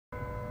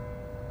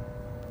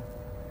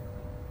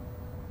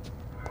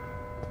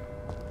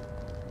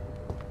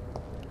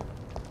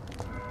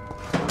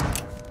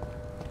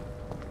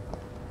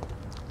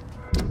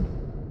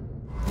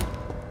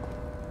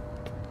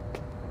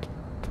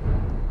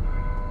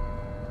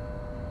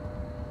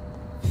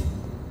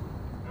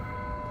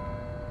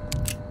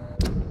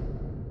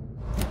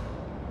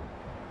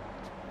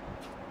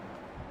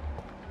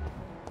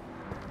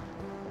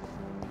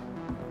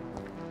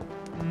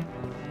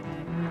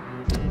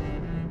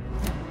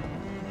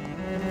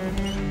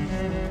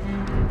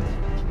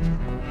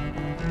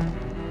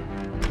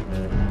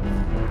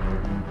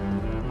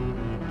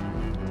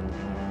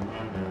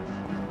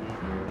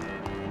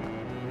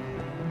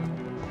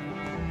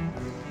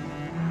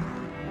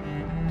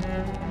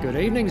Good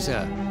evening,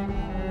 sir.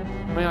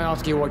 May I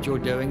ask you what you're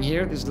doing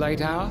here at this late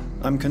hour?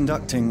 I'm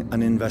conducting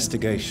an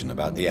investigation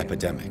about the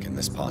epidemic in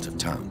this part of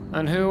town.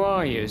 And who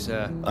are you,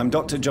 sir? I'm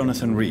Dr.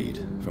 Jonathan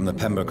Reed from the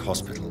Pembroke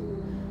Hospital.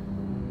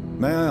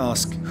 May I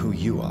ask who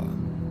you are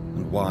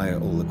and why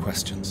all the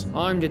questions?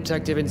 I'm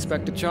Detective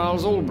Inspector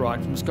Charles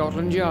Albright from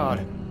Scotland Yard.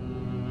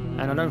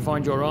 And I don't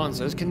find your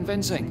answers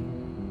convincing.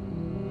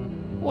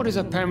 What is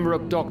a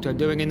Pembroke doctor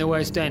doing in the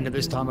West End at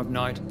this time of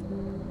night?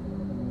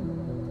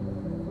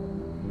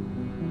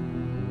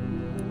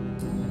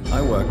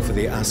 I work for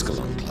the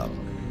Ascalon Club.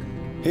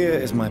 Here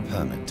is my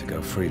permit to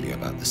go freely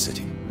about the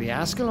city. The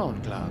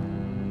Ascalon Club?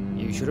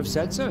 You should have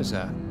said so,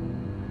 sir.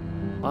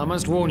 I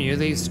must warn you,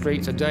 these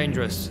streets are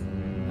dangerous,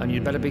 and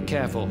you'd better be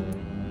careful.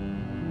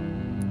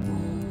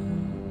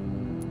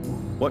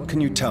 What can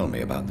you tell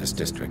me about this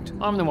district?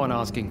 I'm the one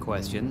asking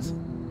questions,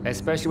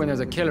 especially when there's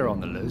a killer on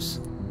the loose.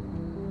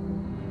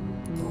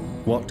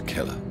 What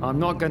killer? I'm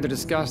not going to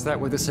discuss that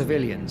with the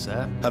civilians,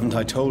 sir. Haven't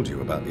I told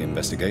you about the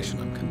investigation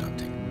I'm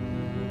conducting?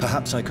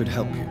 Perhaps I could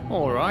help you.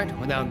 All right,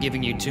 without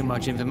giving you too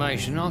much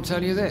information, I'll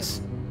tell you this.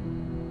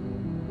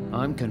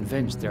 I'm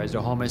convinced there is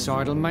a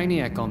homicidal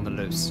maniac on the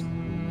loose,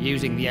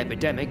 using the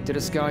epidemic to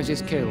disguise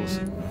his kills.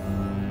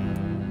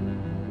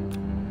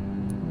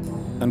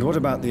 And what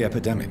about the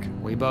epidemic?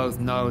 We both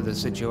know the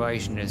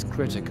situation is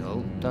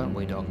critical, don't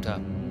we,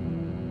 Doctor?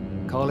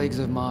 Colleagues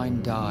of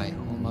mine die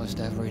almost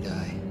every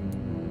day.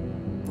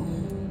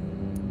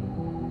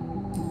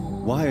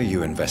 Why are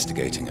you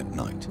investigating at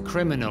night?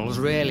 Criminals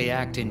rarely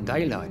act in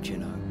daylight, you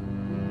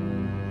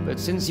know. But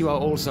since you are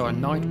also a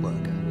night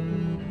worker,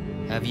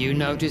 have you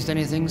noticed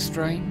anything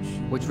strange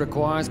which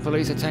requires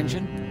police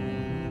attention?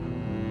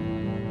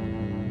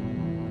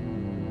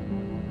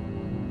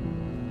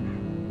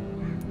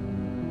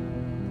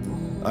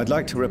 I'd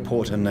like to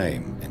report a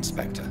name,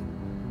 Inspector.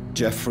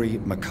 Jeffrey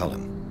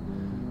McCullum.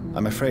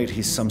 I'm afraid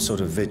he's some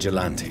sort of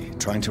vigilante,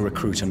 trying to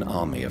recruit an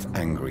army of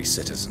angry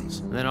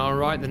citizens. Then I'll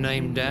write the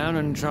name down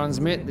and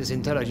transmit this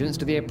intelligence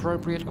to the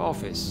appropriate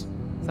office.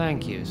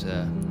 Thank you,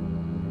 sir.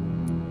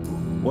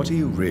 What are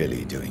you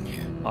really doing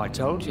here? I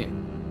told you.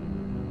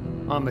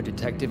 I'm a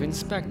detective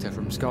inspector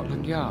from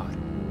Scotland Yard,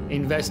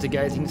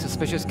 investigating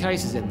suspicious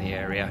cases in the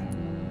area.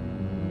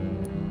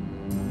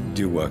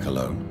 Do you work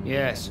alone?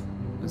 Yes.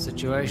 The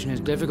situation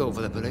is difficult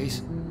for the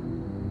police.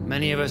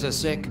 Many of us are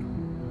sick,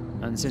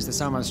 and since the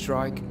summer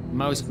strike,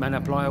 most men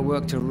apply a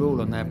work to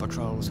rule on their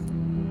patrols.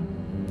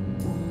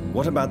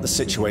 What about the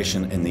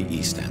situation in the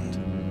East End?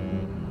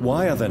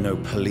 Why are there no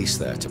police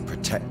there to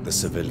protect the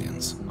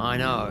civilians? I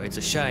know, it's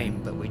a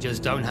shame, but we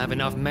just don't have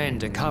enough men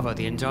to cover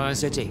the entire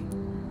city.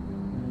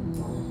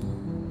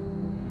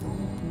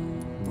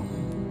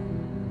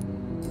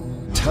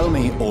 Tell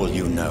me all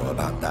you know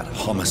about that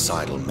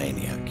homicidal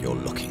maniac you're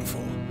looking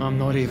for. I'm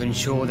not even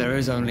sure there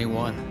is only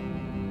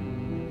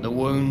one. The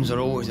wounds are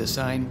always the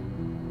same,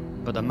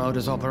 but the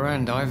modus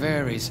operandi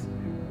varies.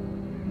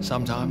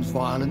 Sometimes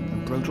violent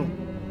and brutal,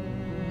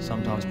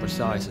 sometimes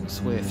precise and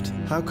swift.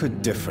 How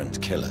could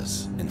different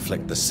killers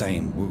inflict the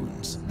same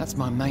wounds? That's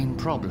my main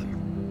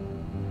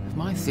problem. If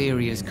my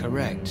theory is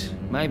correct,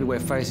 maybe we're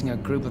facing a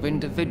group of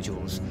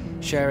individuals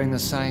sharing the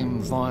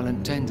same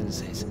violent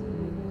tendencies.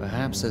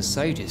 Perhaps a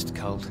sadist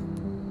cult.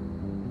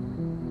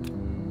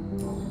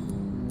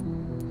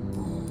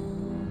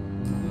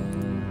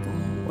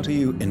 What are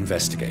you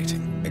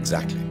investigating,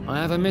 exactly? I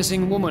have a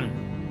missing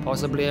woman,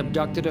 possibly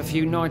abducted a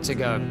few nights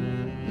ago.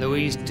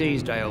 Louise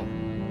Teasdale.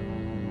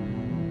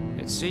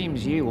 It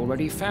seems you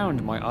already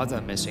found my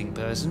other missing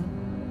person,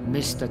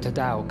 Mr.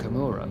 Tadao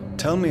Kimura.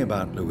 Tell me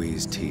about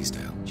Louise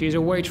Teasdale. She's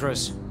a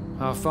waitress.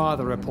 Her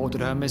father reported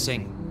her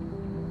missing.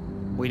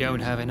 We don't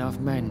have enough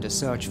men to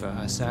search for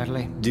her,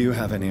 sadly. Do you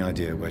have any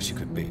idea where she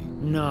could be?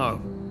 No,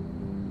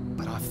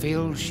 but I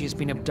feel she's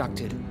been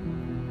abducted.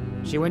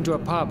 She went to a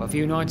pub a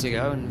few nights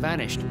ago and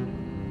vanished.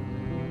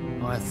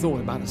 I thought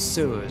about the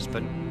sewers,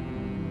 but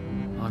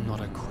I'm not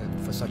equipped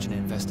for such an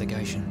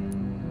investigation.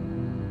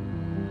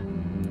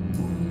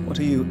 What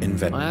are you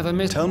investigating? I have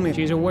a Tell me.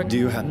 She's a Do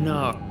you have?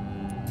 No.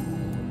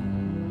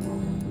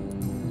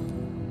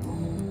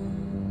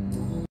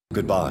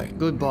 Goodbye.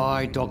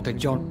 Goodbye, Dr.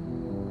 John.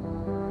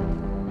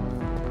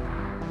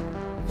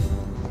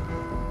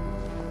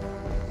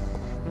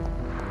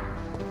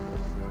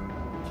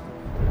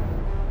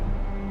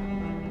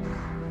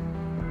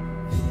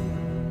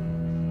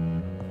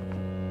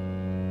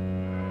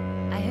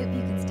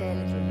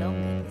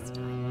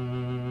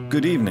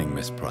 Good evening,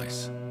 Miss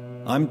Price.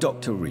 I'm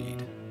Dr.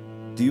 Reed.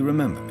 Do you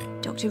remember me?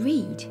 Dr.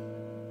 Reed?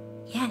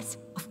 Yes,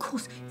 of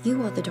course.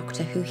 You are the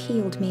doctor who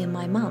healed me and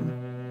my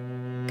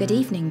mum. Good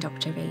evening,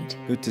 Dr. Reed.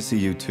 Good to see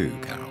you too,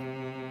 Carol.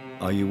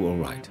 Are you all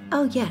right?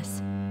 Oh,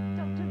 yes.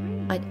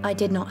 I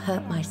did not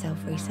hurt myself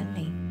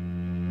recently.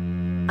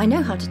 I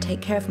know how to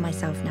take care of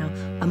myself now.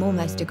 I'm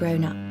almost a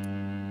grown-up.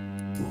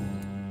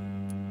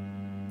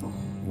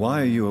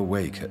 Why are you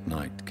awake at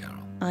night, Carol?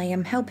 I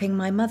am helping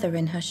my mother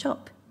in her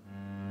shop.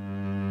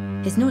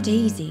 It's not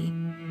easy,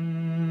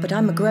 but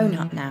I'm a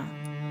grown-up now.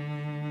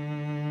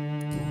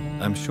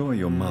 I'm sure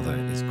your mother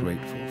is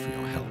grateful for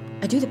your help.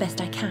 I do the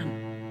best I can.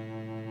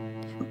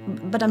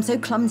 But I'm so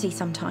clumsy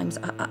sometimes.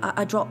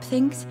 I drop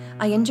things.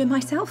 I injure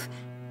myself.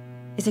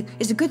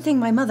 It's a good thing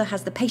my mother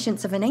has the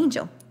patience of an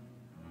angel.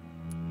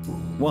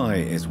 Why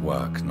is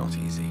work not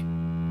easy?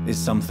 Is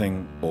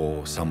something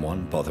or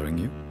someone bothering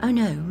you? Oh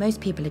no,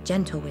 most people are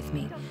gentle with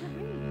me.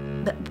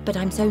 But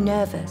I'm so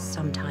nervous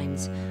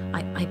sometimes.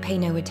 I pay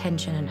no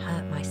attention and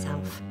hurt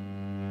myself.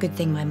 Good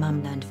thing my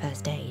mum learned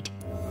first aid.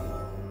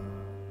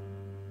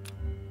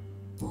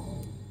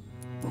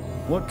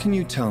 What can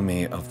you tell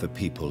me of the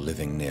people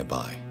living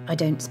nearby? I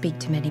don't speak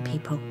to many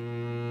people,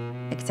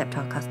 except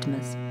our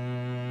customers.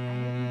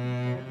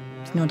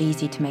 It's not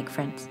easy to make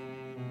friends.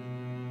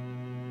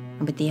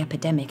 And with the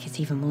epidemic, it's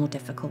even more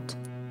difficult.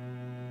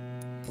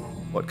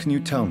 What can you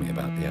tell me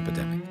about the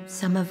epidemic?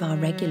 Some of our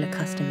regular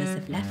customers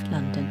have left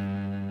London.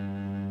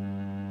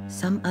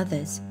 Some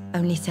others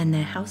only send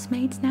their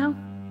housemaids now.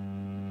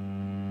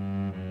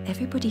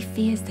 Everybody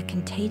fears the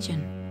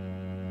contagion.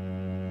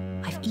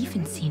 I've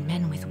even seen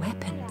men with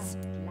weapons.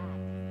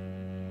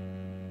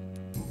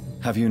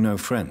 Have you no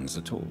friends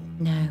at all?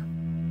 No.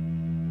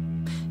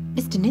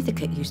 Mr.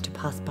 Nithercote used to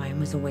pass by and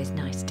was always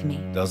nice to me.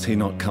 Does he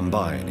not come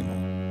by anymore?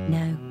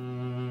 No.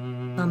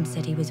 Mum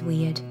said he was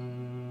weird.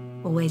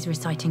 Always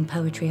reciting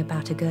poetry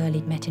about a girl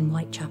he'd met in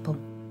Whitechapel.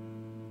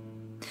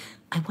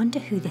 I wonder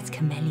who this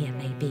camellia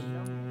may be.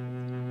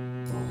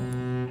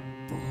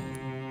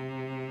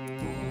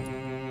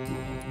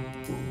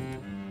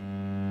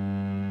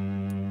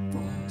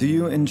 Do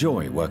you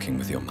enjoy working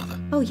with your mother?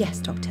 Oh yes,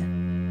 Doctor.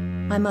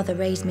 My mother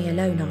raised me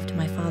alone after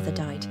my father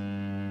died.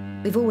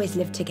 We've always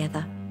lived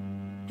together,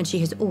 and she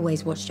has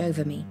always watched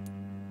over me.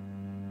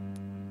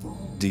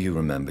 Do you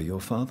remember your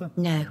father?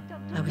 No,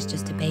 I was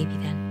just a baby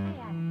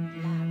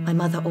then. My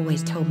mother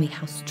always told me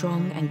how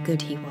strong and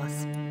good he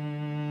was.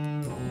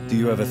 Do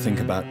you ever think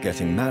about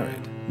getting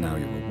married now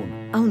you're a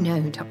woman? Oh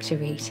no, Dr.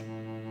 Reed.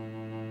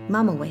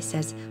 Mum always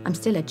says I'm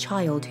still a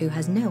child who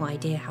has no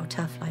idea how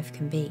tough life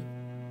can be.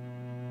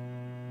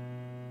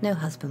 No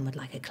husband would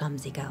like a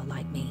clumsy girl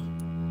like me.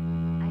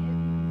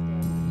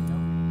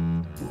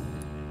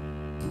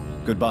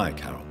 Goodbye,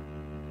 Carol.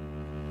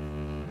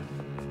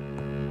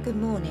 Good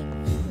morning.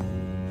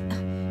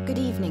 Good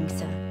evening,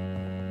 sir.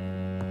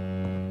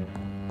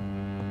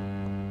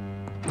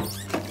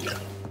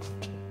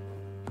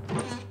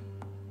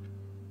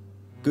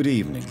 Good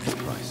evening, Miss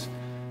Price.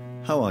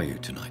 How are you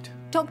tonight?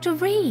 Dr.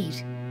 Reed,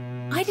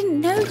 I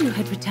didn't know you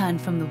had returned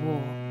from the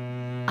war.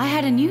 I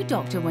had a new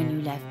doctor when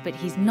you left, but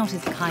he's not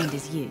as kind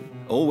as you.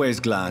 Always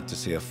glad to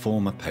see a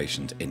former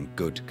patient in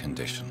good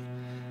condition.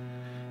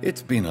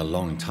 It's been a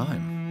long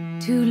time.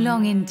 Too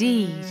long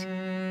indeed.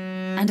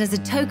 And as a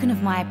token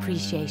of my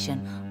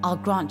appreciation, I'll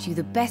grant you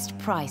the best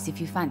price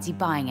if you fancy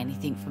buying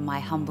anything from my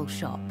humble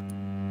shop.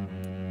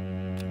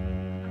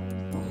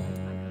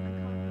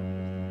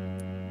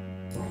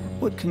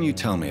 What can you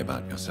tell me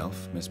about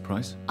yourself, Miss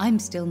Price? I'm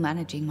still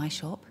managing my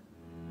shop.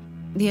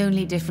 The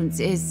only difference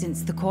is,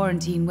 since the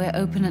quarantine, we're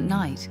open at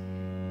night.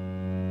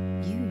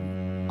 You,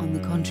 on the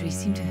contrary,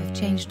 seem to have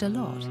changed a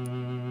lot.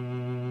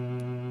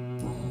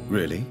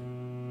 Really?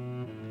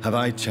 Have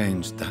I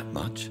changed that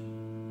much?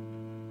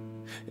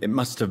 It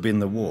must have been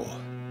the war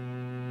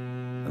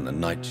and the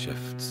night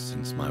shifts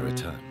since my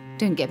return.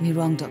 Don't get me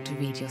wrong, Dr.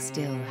 Reed, you're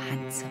still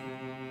handsome.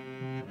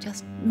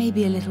 Just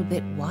maybe a little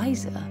bit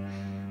wiser,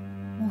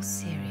 more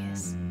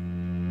serious.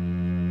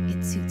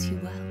 It suits you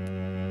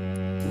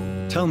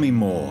well. Tell me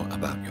more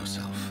about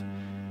yourself.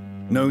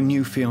 No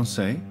new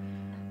fiancé?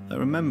 I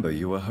remember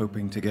you were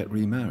hoping to get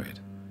remarried.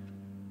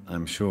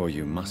 I'm sure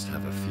you must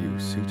have a few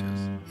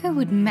suitors. Who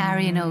would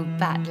marry an old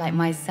bat like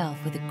myself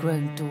with a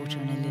grown daughter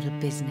and a little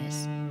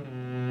business?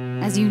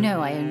 As you know,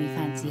 I only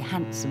fancy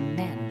handsome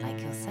men like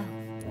yourself.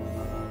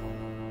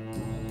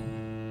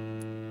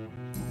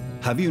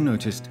 Have you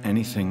noticed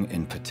anything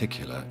in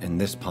particular in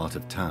this part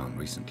of town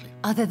recently?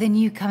 Other than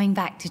you coming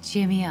back to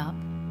cheer me up?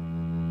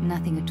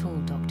 Nothing at all,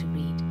 Dr.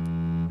 Reed.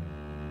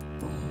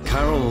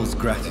 Carol's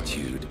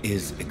gratitude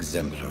is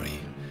exemplary.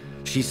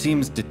 She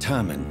seems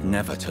determined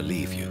never to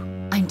leave you.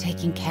 I'm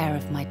taking care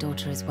of my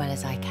daughter as well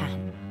as I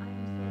can.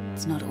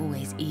 It's not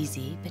always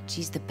easy, but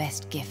she's the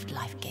best gift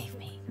life gave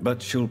me.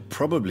 But she'll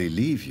probably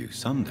leave you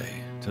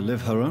someday to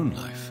live her own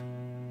life.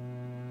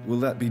 Will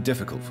that be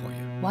difficult for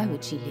you? Why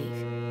would she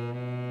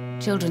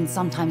leave? Children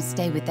sometimes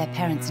stay with their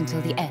parents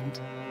until the end,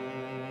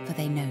 for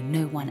they know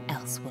no one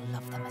else will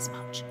love them as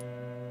much.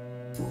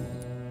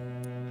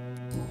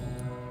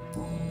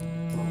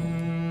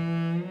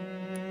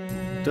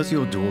 Does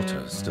your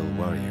daughter still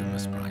worry you,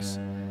 Miss Price?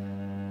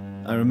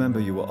 I remember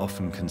you were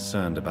often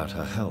concerned about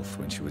her health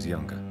when she was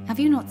younger. Have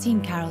you not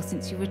seen Carol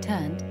since you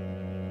returned?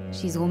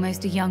 She's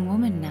almost a young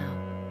woman now,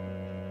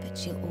 but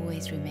she'll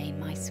always remain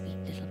my sweet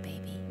little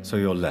baby. So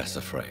you're less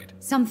afraid?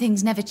 Some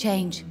things never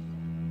change.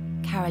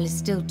 Carol is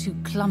still too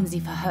clumsy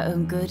for her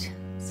own good.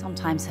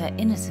 Sometimes her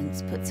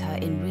innocence puts her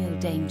in real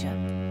danger.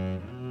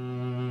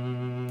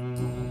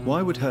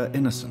 Why would her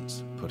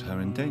innocence put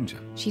her in danger?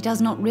 She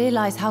does not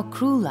realize how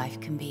cruel life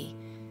can be.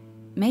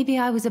 Maybe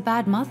I was a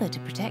bad mother to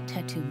protect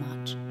her too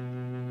much.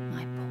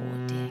 My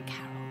poor dear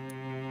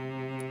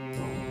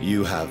Carol.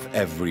 You have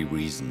every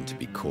reason to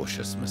be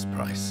cautious, Miss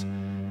Price,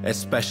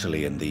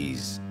 especially in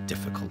these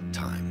difficult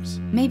times.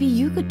 Maybe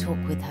you could talk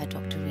with her,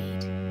 Dr.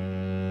 Reed.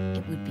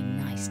 It would be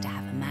nice to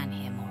have a man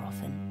here more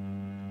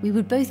often. We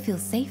would both feel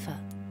safer.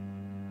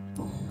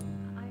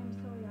 I am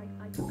sorry,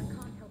 I can't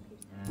help you,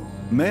 sir.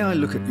 May I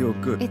look at your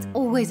good... It's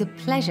always a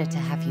pleasure to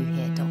have you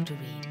here, Dr.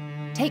 Reed.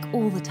 Take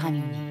all the time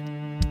you need.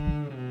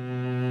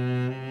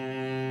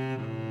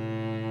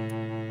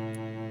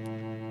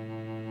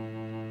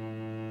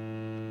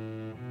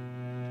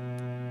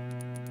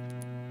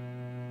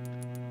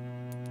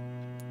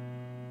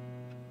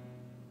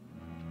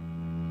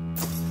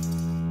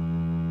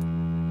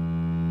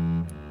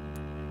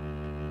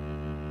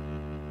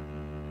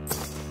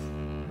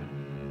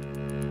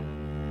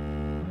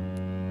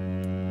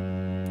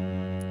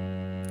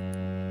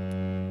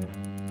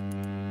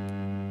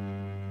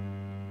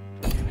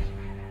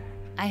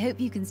 I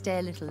hope you can stay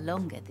a little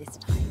longer this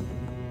time.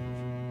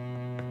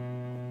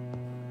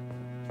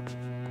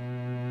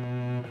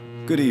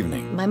 Good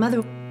evening. My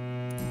mother...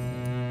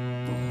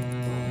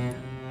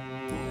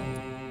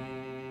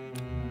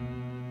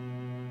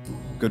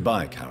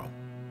 Goodbye, Carol.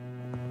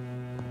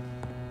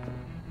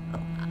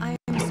 I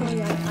am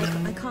sorry,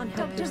 I can't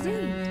help you,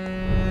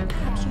 sir.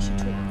 Perhaps you should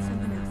talk with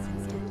someone else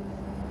instead.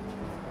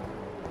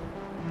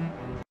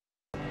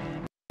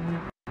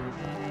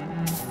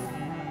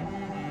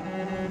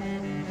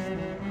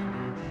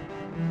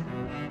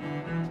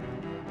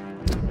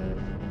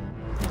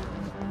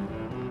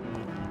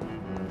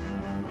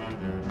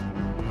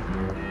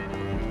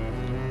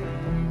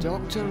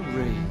 Dr.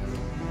 Reed.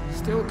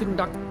 Still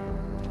conduct...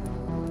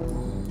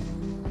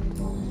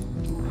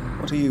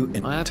 What are you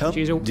in... I have... Tell...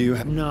 She's a... Do you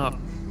have... No.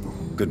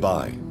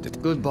 Goodbye.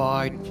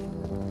 Goodbye.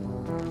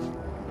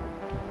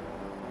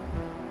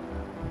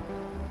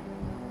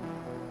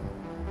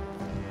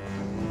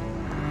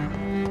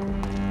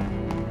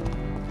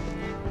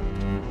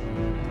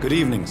 Good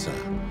evening, sir.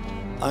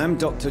 I am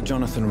Dr.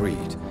 Jonathan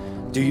Reed.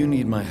 Do you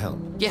need my help?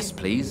 Yes,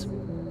 please.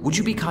 Would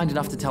you be kind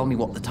enough to tell me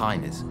what the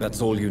time is?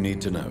 That's all you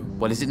need to know.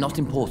 Well, is it not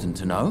important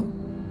to know?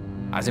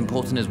 As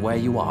important as where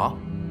you are?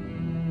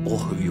 Or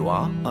who you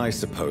are? I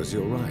suppose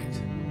you're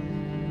right.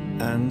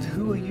 And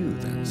who are you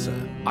then, sir?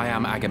 I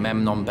am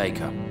Agamemnon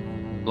Baker.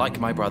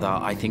 Like my brother,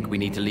 I think we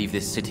need to leave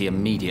this city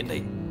immediately.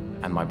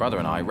 And my brother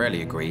and I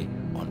rarely agree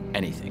on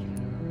anything.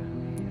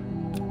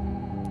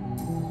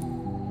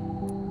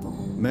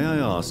 May I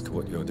ask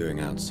what you're doing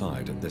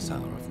outside at this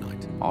hour of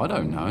night? I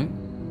don't know.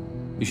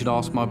 You should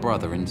ask my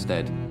brother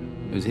instead.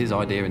 It was his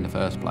idea in the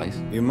first place.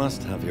 You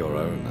must have your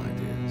own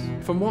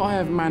ideas. From what I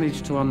have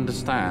managed to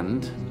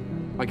understand,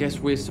 I guess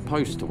we're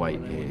supposed to wait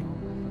here.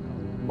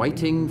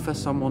 Waiting for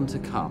someone to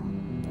come.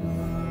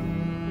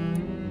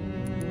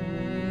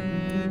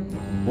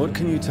 What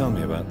can you tell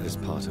me about this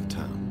part of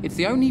town? It's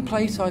the only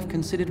place I've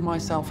considered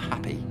myself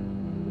happy.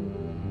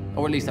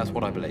 Or at least that's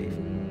what I believe.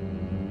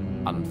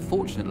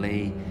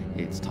 Unfortunately,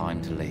 it's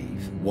time to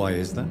leave. Why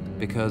is that?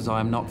 Because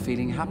I'm not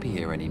feeling happy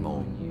here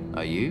anymore.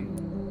 Are you?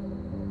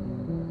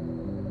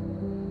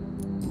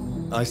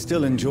 I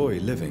still enjoy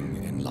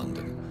living in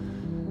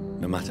London,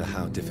 no matter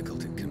how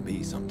difficult it can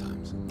be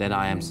sometimes. Then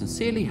I am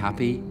sincerely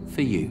happy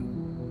for you.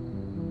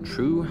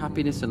 True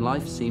happiness in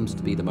life seems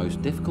to be the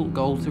most difficult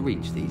goal to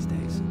reach these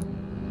days.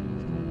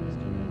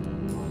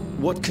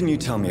 What can you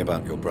tell me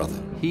about your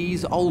brother?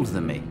 He's older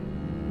than me,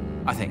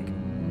 I think.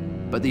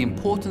 But the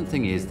important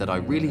thing is that I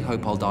really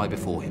hope I'll die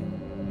before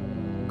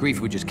him. Grief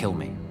would just kill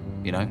me,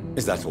 you know?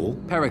 Is that all?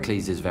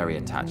 Pericles is very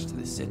attached to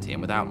this city, and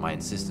without my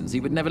insistence,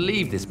 he would never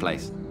leave this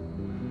place.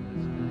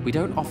 We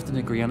don't often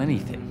agree on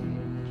anything,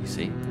 you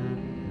see.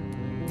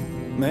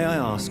 May I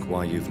ask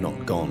why you've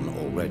not gone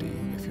already,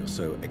 if you're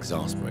so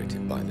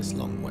exasperated by this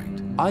long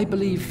wait? I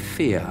believe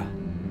fear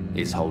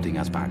is holding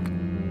us back.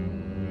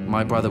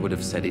 My brother would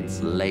have said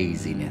it's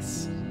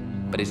laziness,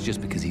 but it's just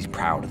because he's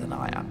prouder than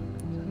I am.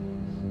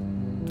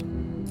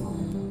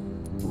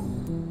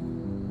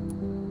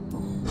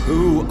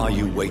 Who are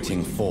you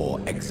waiting for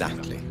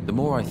exactly? The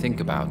more I think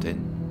about it,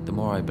 the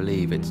more I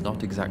believe it's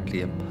not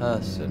exactly a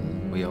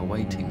person we are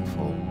waiting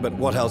for. But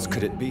what else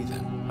could it be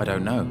then? I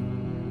don't know.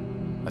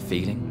 A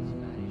feeling?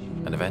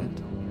 An event?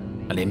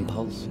 An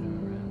impulse?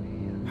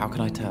 How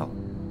can I tell?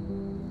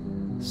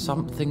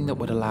 Something that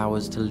would allow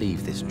us to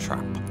leave this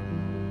trap.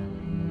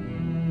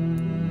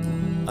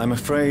 I'm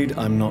afraid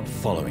I'm not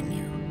following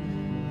you.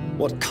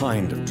 What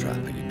kind of trap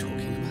are you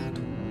talking about?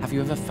 Have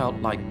you ever felt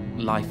like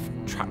life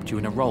trapped you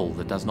in a role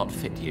that does not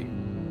fit you?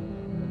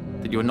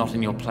 That you're not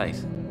in your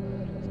place?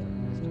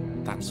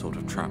 That sort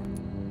of trap.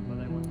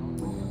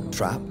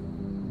 Trap?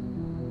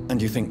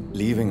 And you think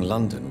leaving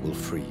London will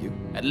free you?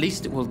 At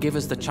least it will give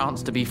us the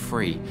chance to be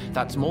free.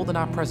 That's more than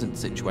our present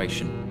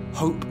situation.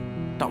 Hope,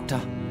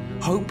 Doctor.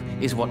 Hope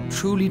is what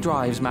truly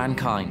drives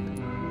mankind.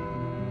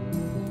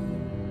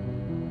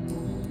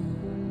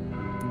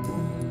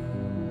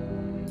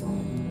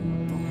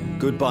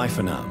 Goodbye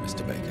for now,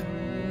 Mr. Baker.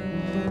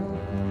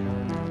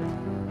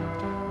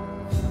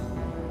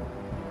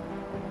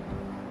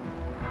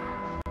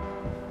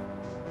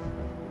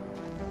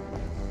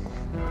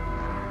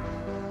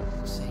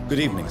 Good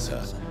evening,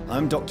 sir.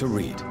 I'm Dr.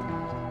 Reed.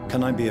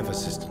 Can I be of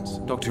assistance?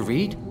 Dr.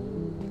 Reed?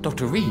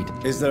 Dr. Reed?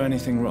 Is there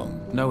anything wrong?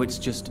 No, it's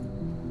just...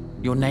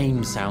 your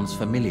name sounds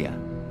familiar.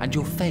 And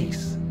your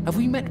face. Have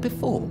we met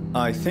before?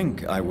 I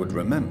think I would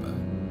remember.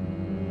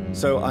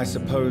 So I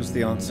suppose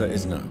the answer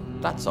is no.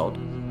 That's odd.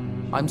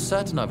 I'm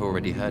certain I've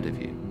already heard of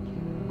you.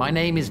 My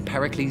name is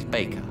Pericles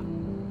Baker.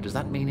 Does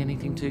that mean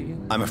anything to you?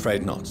 I'm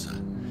afraid not, sir.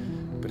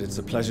 But it's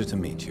a pleasure to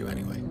meet you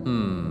anyway.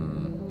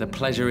 The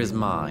pleasure is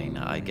mine,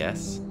 I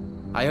guess.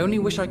 I only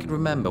wish I could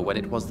remember when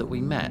it was that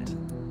we met.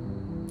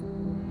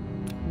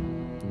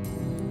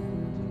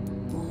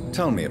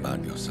 Tell me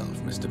about yourself,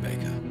 Mr.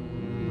 Baker.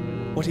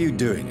 What are you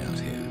doing out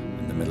here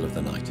in the middle of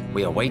the night?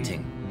 We are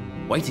waiting.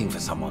 Waiting for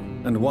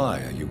someone. And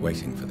why are you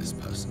waiting for this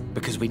person?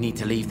 Because we need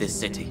to leave this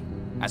city.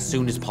 As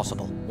soon as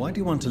possible. Why do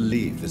you want to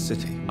leave the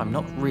city? I'm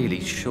not really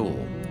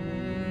sure.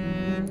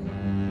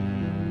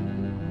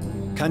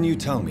 Can you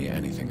tell me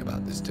anything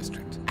about this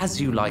district? As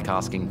you like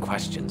asking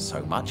questions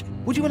so much,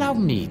 would you allow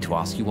me to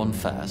ask you one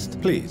first?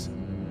 Please,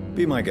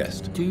 be my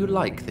guest. Do you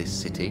like this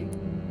city?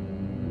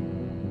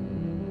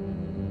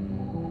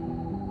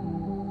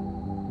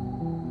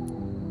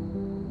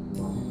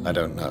 I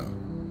don't know.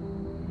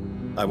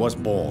 I was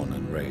born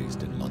and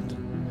raised in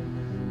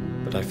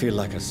London, but I feel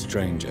like a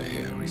stranger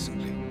here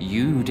recently.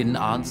 You didn't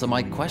answer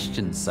my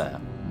question,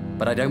 sir.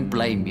 But I don't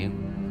blame you.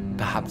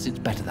 Perhaps it's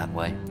better that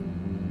way.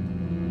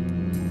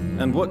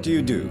 And what do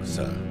you do,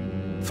 sir?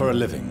 For a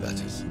living,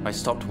 that is. I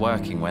stopped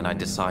working when I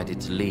decided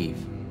to leave.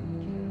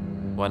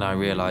 When I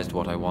realized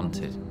what I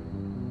wanted.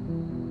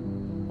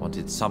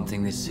 Wanted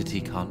something this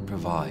city can't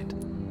provide.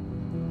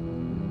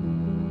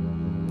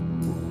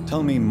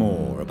 Tell me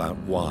more about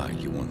why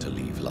you want to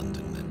leave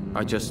London, then.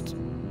 I just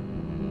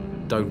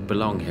don't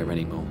belong here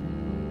anymore.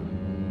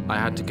 I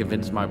had to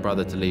convince my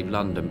brother to leave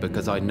London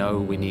because I know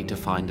we need to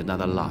find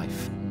another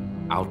life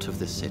out of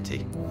the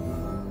city.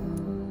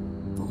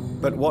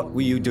 But what were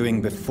you doing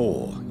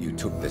before you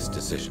took this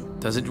decision?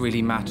 Does it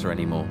really matter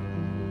anymore?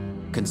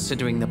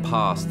 Considering the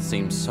past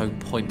seems so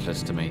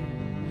pointless to me.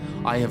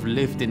 I have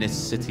lived in this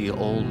city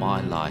all my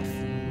life,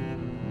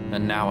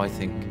 and now I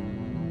think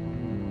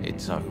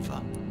it's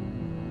over.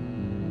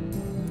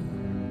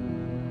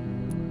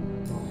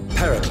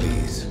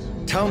 Pericles,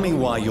 tell me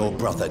why your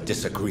brother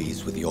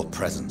disagrees with your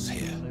presence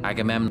here.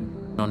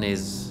 Agamemnon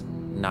is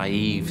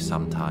naive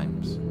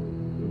sometimes.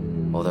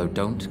 Although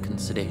don't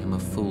consider him a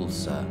fool,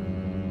 sir.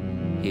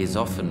 He is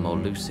often more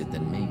lucid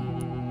than me.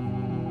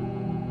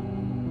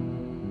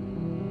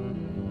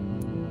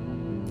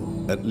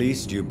 At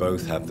least you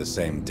both have the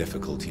same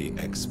difficulty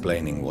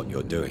explaining what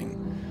you're doing,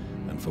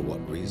 and for what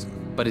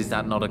reason. But is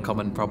that not a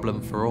common problem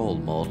for all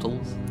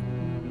mortals?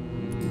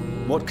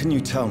 What can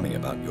you tell me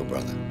about your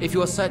brother? If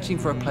you are searching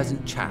for a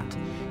pleasant chat,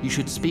 you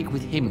should speak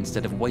with him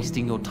instead of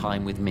wasting your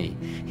time with me.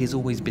 He's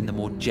always been the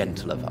more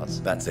gentle of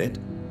us. That's it?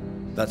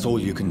 That's all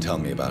you can tell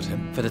me about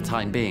him? For the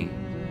time being,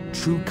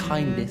 true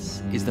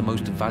kindness is the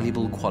most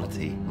valuable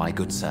quality, my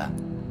good sir.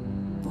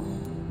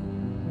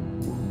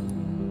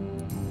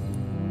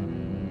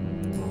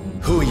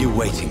 Who are you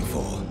waiting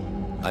for?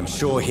 I'm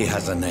sure he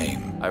has a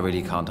name. I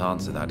really can't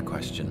answer that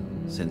question,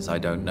 since I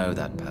don't know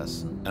that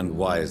person. And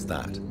why is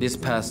that? This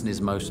person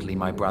is mostly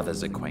my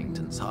brother's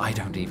acquaintance. I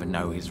don't even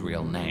know his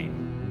real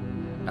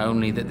name.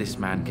 Only that this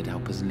man could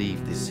help us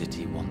leave this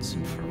city once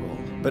and for all.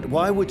 But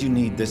why would you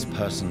need this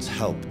person's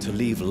help to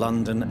leave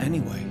London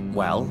anyway?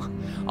 Well,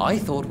 I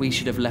thought we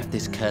should have left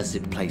this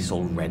cursed place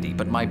already,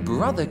 but my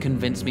brother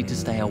convinced me to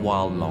stay a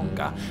while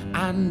longer,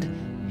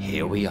 and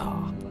here we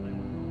are.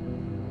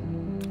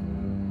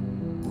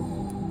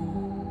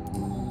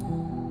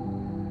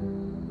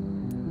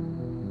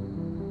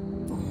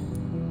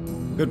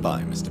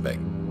 Goodbye, Mr. Baker.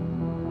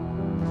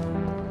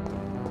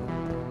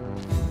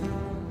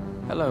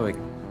 Hello.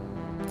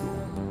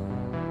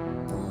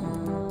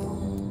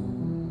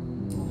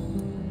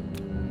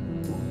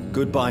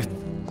 Goodbye.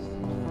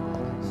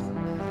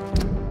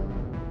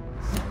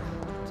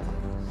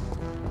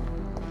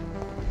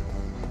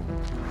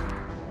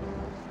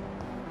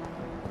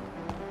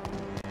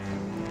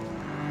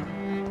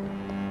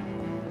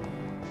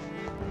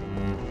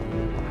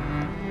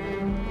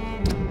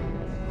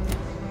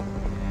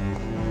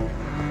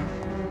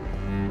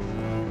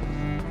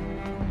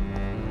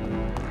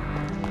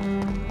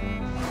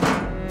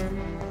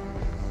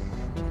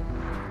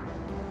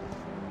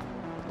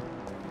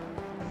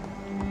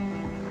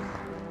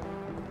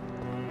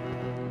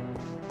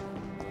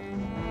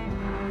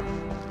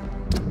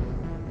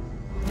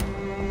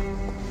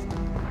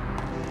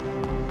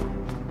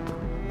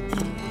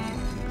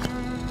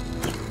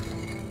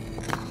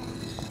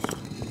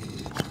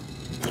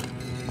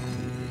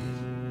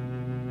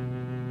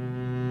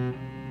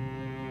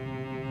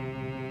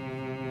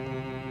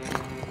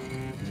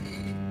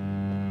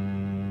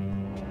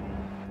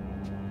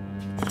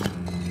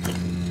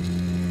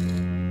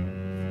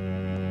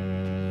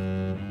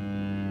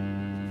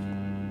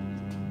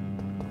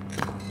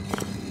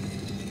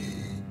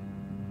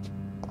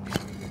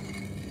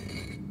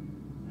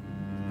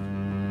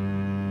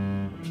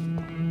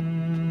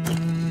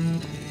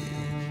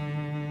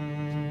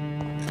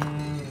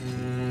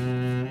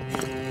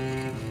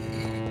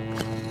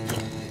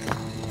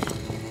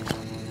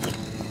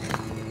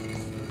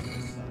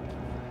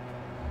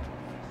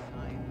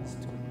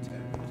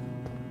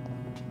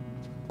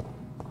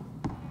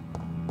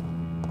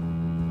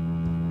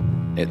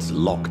 It's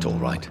locked, all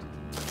right.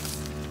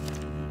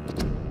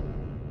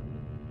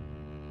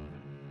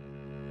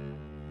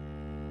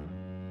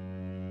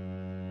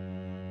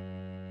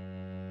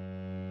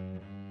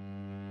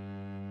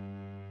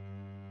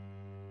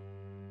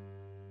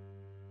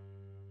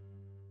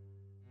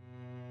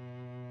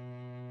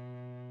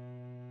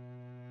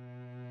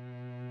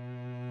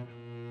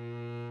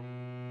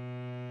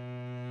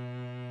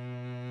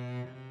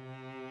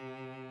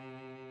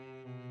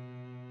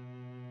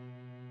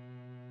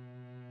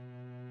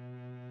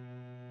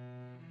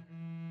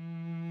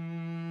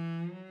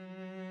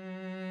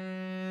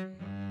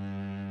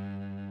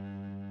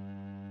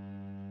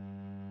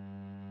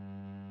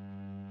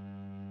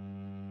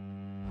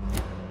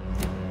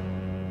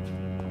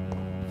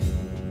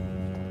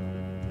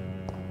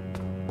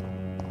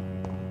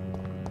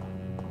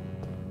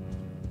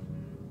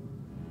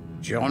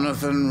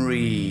 Jonathan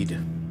Reed.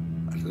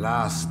 At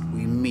last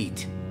we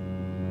meet.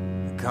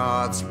 The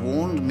cards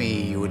warned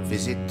me you would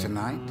visit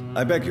tonight.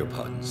 I beg your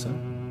pardon, sir.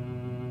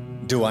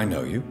 Do I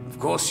know you? Of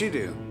course you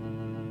do.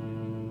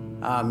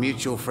 Our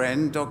mutual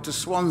friend, Dr.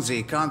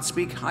 Swansea, can't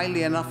speak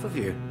highly enough of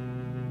you.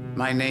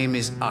 My name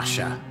is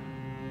Usher.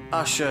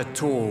 Usher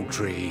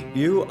Talltree.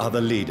 You are the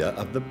leader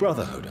of the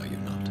Brotherhood, are you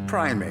not?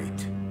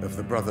 Primate of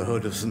the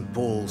Brotherhood of St.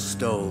 Paul's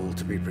Stole,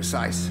 to be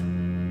precise.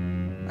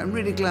 I'm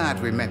really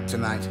glad we met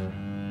tonight.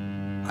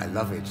 I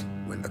love it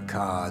when the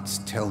cards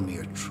tell me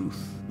a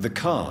truth. The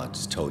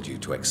cards told you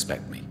to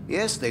expect me.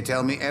 Yes, they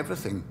tell me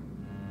everything.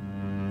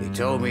 They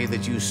told me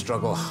that you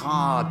struggle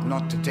hard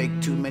not to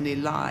take too many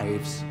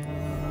lives.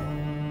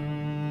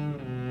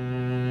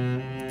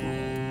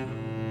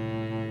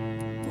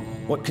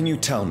 What can you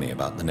tell me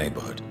about the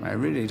neighborhood? I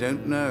really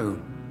don't know.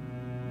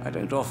 I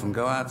don't often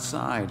go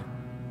outside.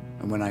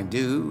 And when I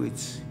do,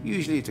 it's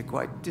usually to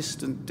quite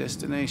distant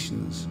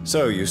destinations.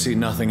 So you see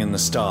nothing in the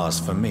stars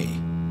for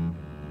me?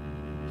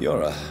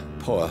 You're a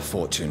poor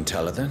fortune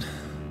teller, then?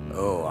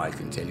 Oh, I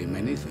can tell you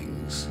many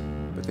things,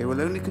 but they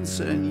will only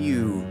concern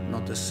you,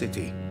 not the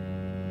city.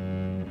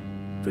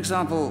 For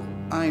example,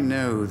 I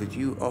know that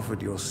you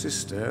offered your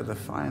sister the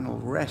final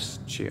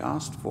rest she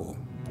asked for.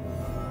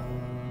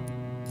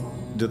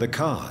 Do the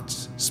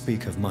cards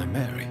speak of my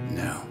Mary?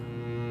 No.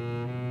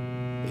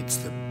 It's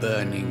the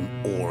burning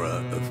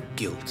aura of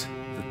guilt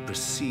that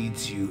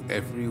precedes you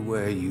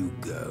everywhere you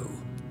go.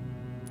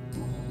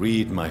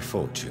 Read my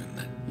fortune,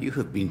 then. You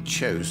have been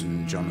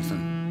chosen,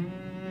 Jonathan.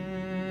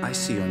 I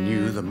see on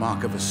you the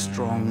mark of a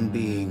strong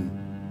being,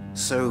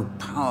 so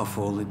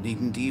powerful it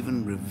needn't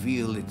even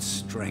reveal its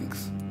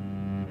strength.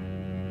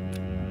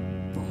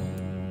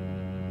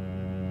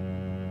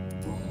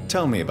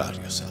 Tell me about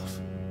yourself.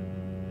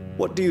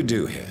 What do you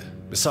do here,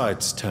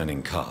 besides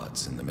turning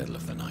cards in the middle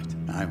of the night?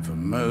 I'm for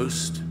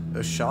most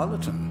a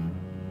charlatan.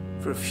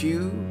 For a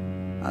few,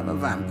 I'm a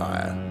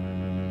vampire.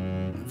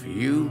 And for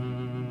you,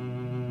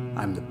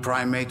 I'm the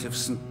primate of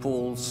St.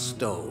 Paul's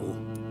Stole.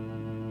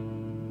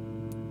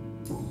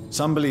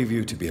 Some believe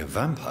you to be a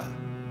vampire.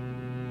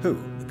 Who?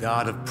 The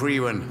guard of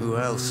Priwen, who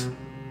else?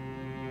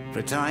 For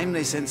a time,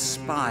 they sent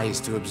spies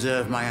to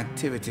observe my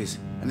activities,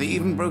 and they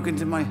even broke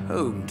into my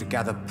home to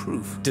gather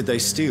proof. Did they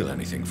steal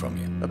anything from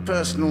you? A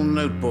personal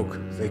notebook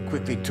they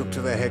quickly took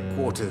to their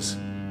headquarters.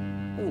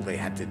 All they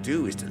had to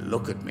do is to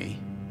look at me.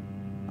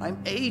 I'm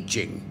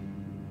aging.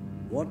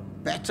 What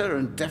better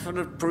and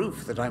definite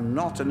proof that I'm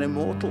not an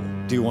immortal?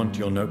 Do you want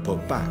your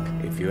notebook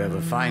back? If you ever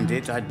find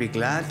it, I'd be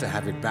glad to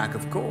have it back,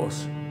 of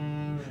course.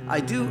 I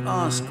do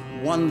ask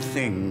one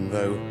thing,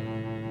 though.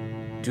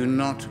 Do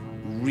not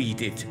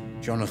read it,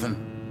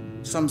 Jonathan.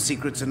 Some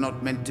secrets are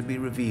not meant to be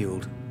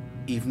revealed,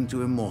 even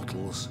to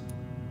immortals.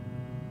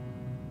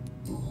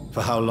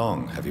 For how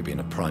long have you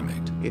been a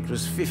primate? It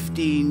was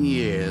 15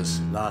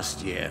 years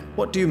last year.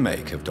 What do you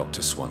make of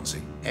Dr.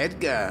 Swansea?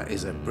 Edgar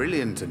is a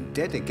brilliant and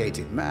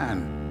dedicated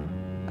man.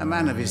 A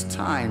man of his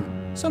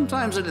time,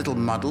 sometimes a little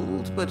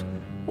muddled, but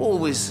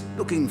always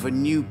looking for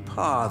new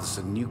paths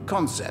and new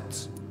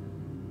concepts.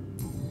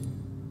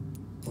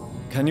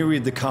 Can you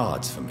read the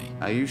cards for me?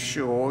 Are you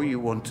sure you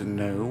want to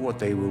know what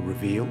they will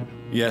reveal?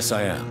 Yes,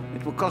 I am.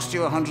 It will cost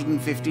you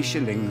 150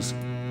 shillings.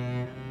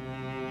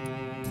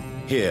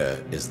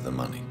 Here is the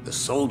money. The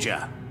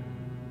soldier.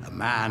 A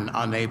man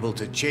unable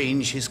to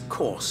change his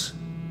course.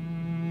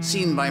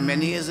 Seen by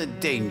many as a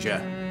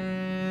danger.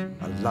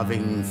 A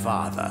loving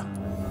father.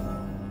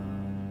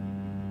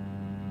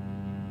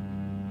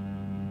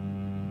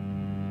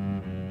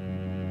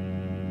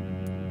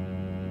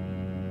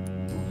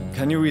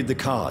 Can you read the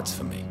cards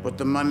for me? Put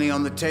the money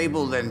on the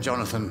table then,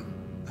 Jonathan,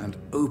 and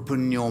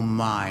open your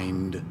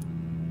mind.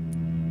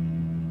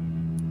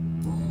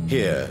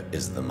 Here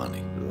is the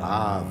money.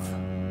 Love.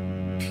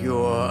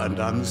 Pure and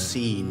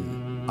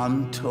unseen,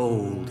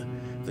 untold.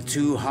 The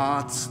two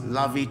hearts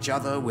love each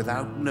other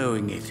without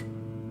knowing it,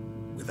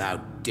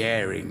 without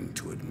daring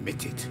to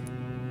admit it.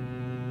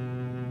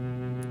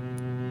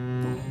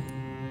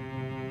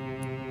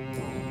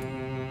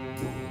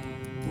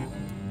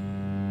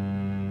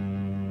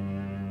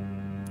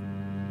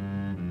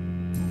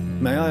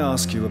 May I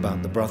ask you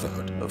about the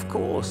Brotherhood? Of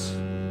course.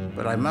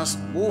 But I must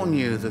warn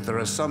you that there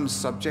are some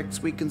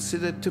subjects we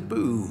consider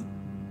taboo,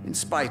 in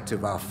spite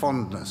of our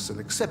fondness and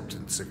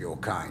acceptance of your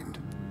kind.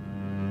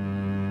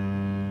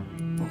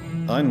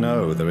 I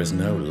know there is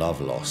no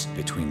love lost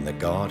between the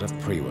Guard of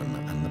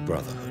Priwen and the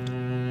Brotherhood.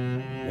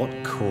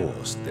 What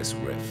caused this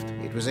rift?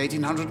 It was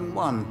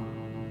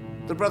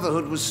 1801. The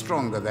Brotherhood was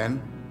stronger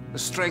then, a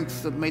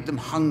strength that made them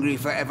hungry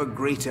for ever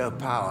greater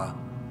power.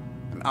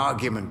 An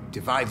argument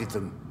divided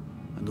them,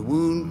 and the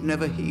wound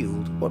never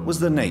healed. What was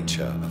the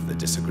nature of the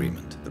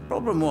disagreement? The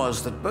problem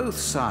was that both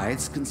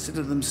sides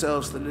considered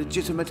themselves the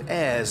legitimate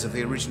heirs of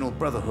the original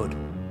Brotherhood.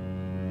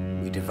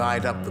 We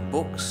divide up the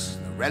books,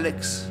 the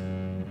relics,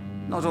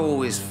 not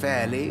always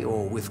fairly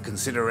or with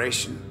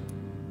consideration.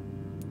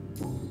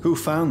 Who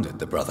founded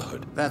the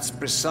Brotherhood? That's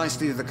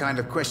precisely the kind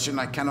of question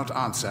I cannot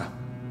answer.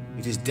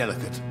 It is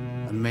delicate,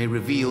 and may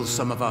reveal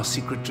some of our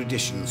secret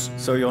traditions.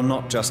 So you're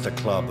not just a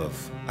club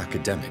of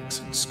academics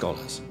and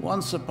scholars?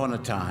 Once upon a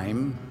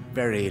time,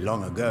 very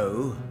long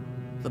ago,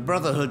 the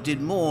Brotherhood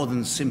did more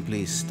than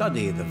simply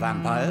study the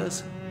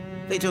vampires.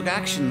 They took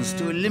actions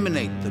to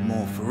eliminate the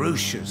more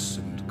ferocious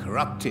and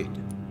corrupted.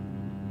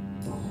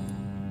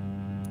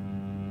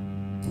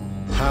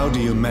 How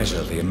do you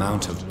measure the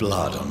amount of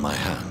blood on my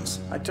hands?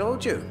 I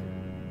told you.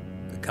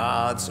 The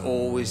cards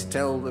always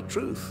tell the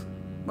truth.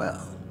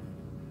 Well,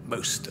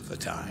 most of the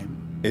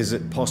time. Is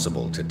it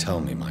possible to tell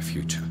me my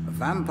future? A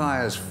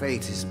vampire's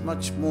fate is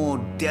much more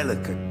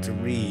delicate to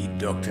read,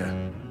 Doctor.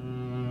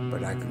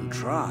 But I can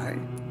try.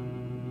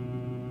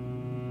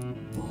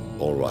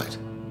 All right.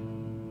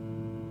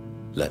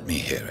 Let me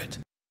hear it.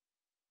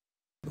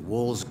 The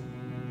walls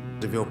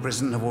of your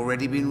prison have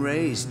already been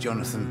raised,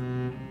 Jonathan.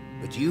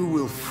 But you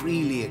will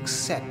freely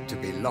accept to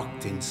be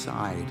locked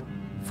inside,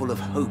 full of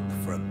hope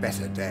for a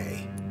better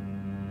day.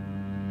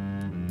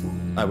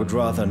 I would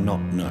rather not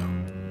know.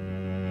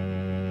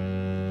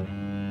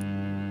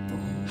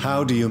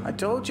 How do you... I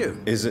told you.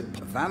 Is it...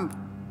 A vamp...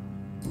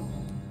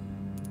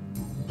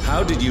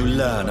 How did you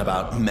learn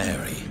about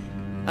Mary?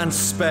 And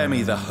spare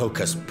me the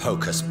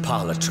hocus-pocus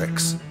parlor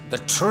tricks. The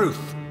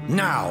truth,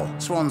 now!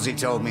 Swansea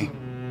told me.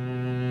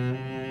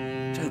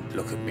 Don't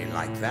look at me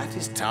like that.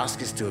 His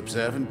task is to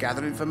observe and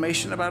gather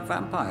information about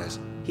vampires.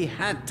 He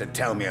had to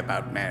tell me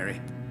about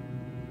Mary.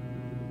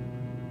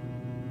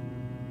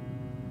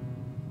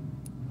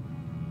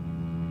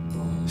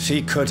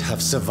 She could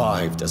have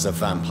survived as a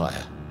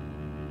vampire.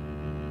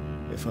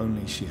 If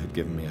only she had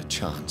given me a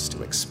chance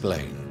to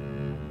explain.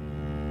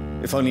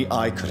 If only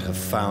I could have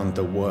found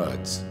the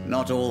words.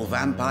 Not all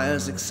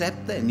vampires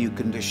accept their new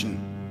condition.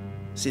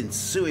 Since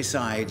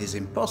suicide is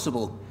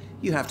impossible,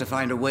 you have to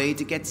find a way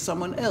to get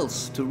someone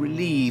else to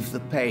relieve the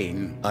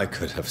pain. I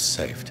could have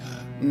saved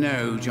her.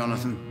 No,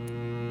 Jonathan.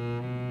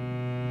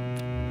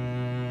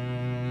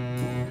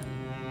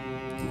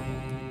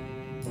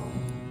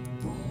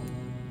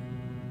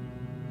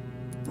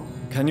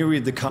 Can you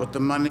read the card? But the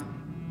money...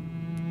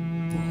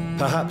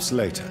 Perhaps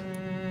later.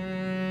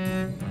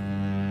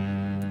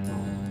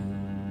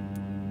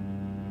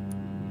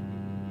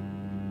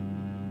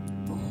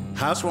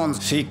 How...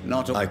 Swans... She...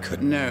 Not... I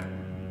could... No.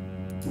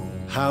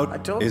 How... I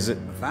told... Is it...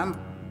 Vamp...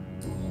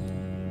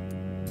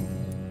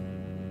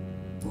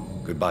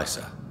 Goodbye,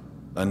 sir.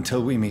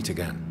 Until we meet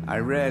again. I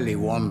rarely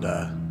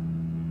wander.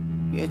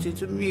 Yet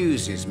it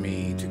amuses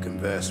me to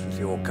converse with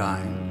your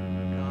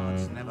kind.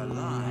 Cards never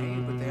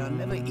lie, but they are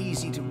never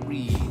easy to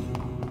read.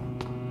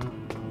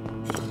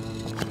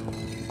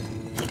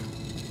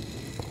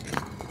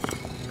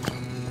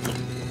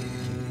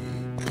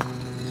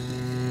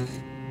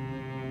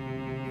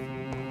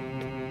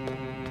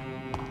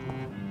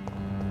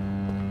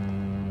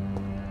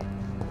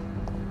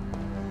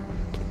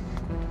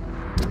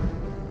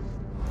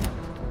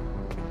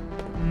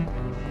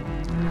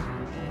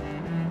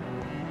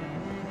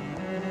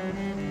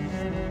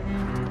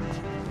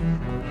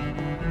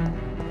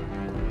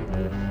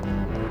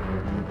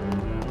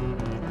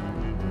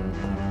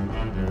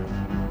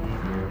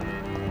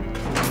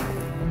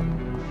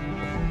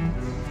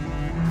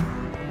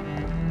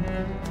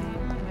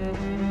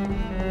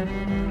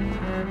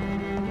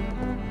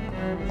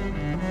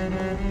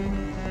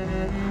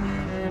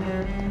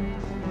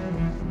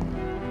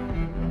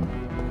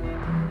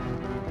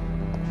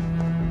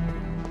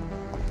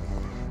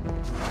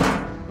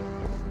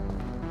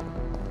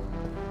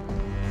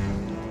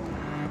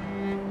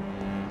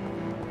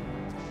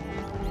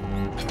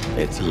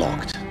 It's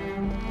locked.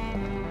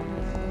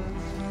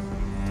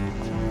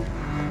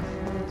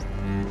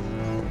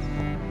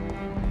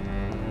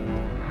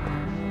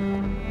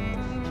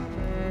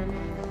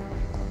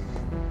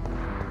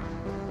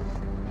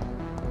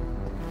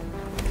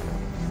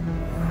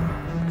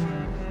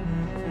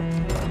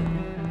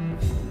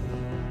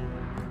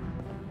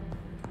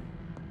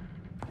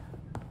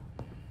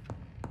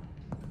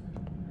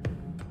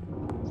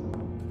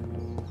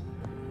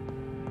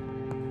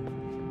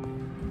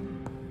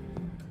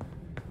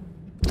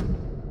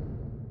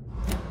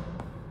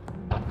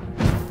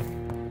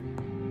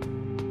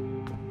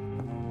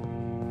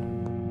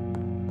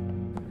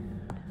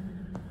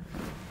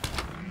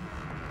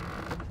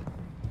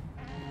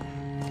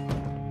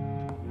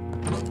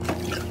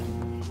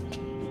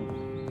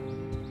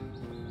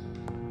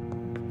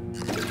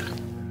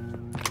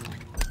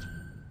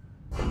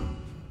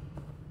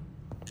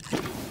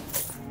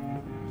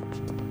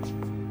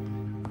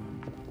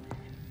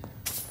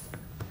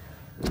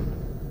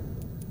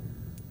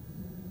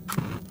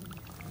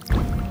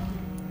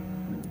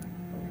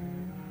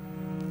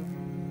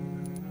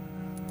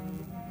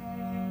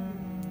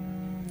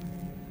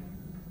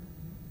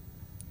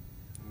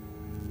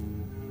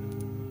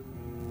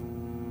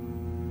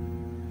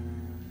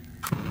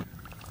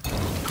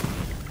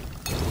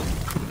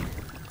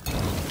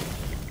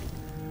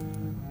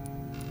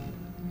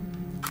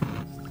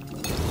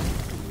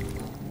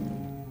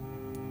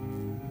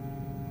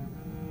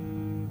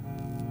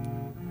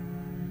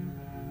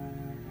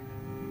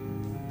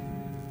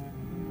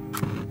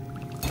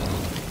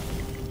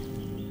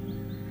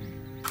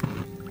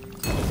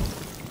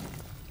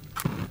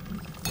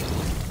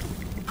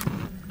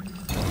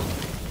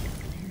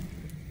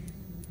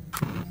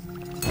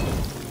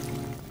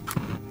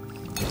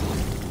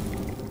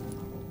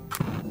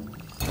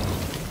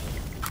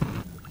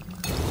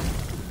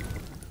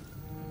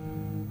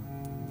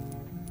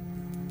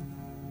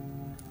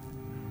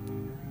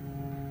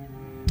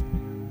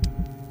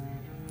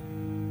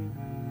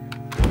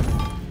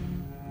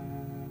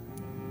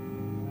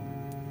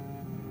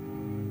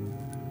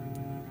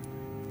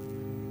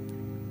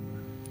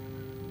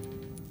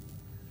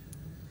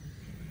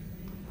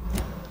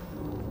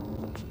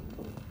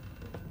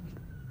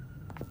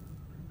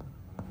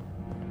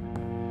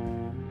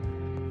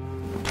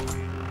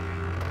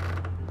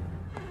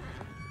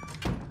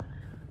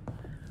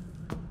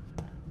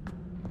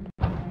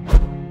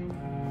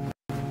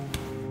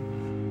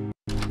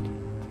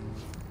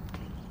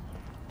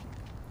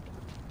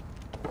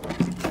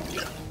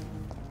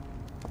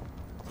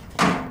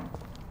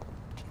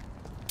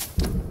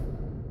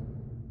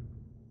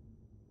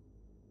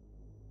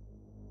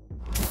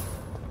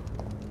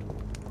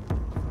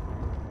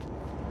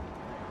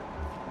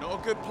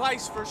 good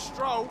place for a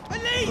stroll.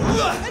 Elite!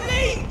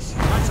 Elite!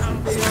 I shall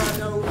be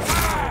no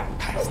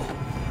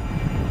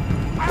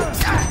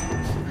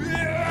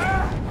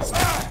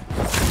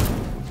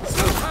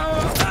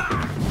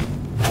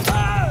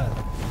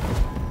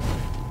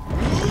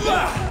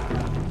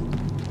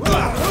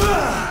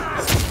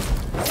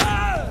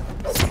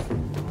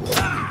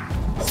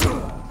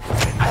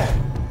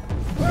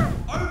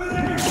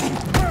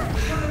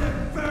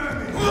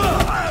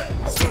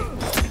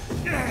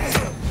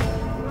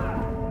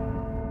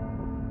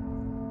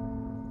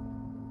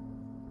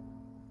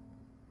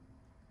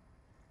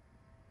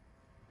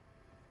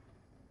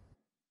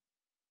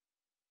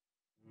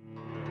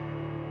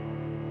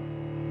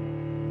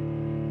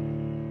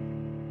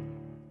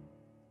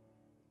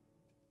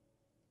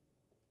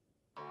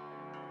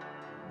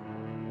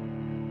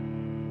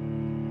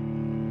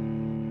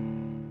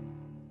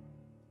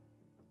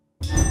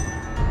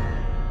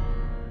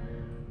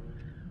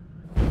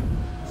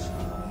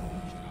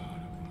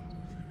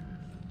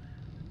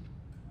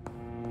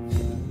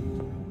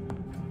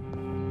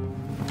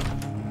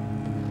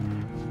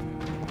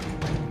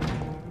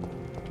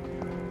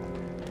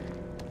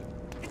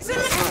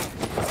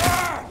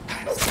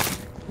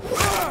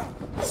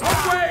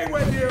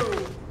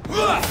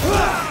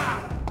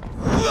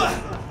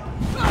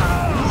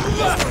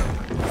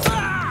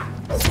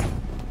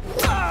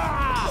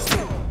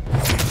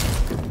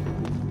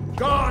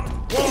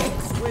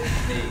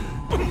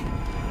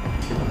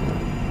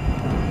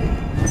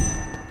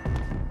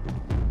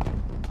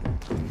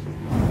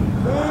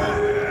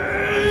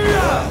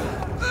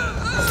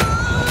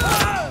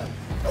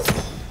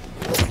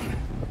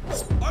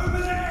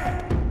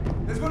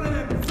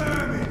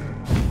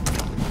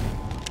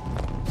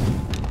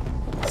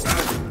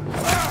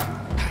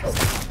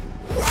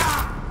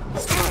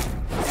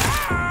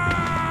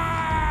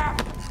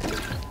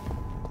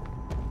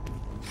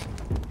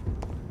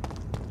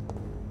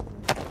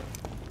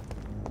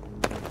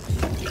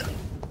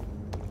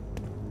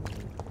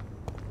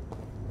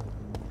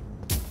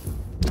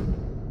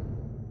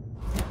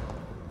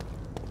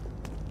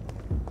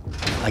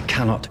I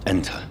cannot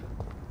enter.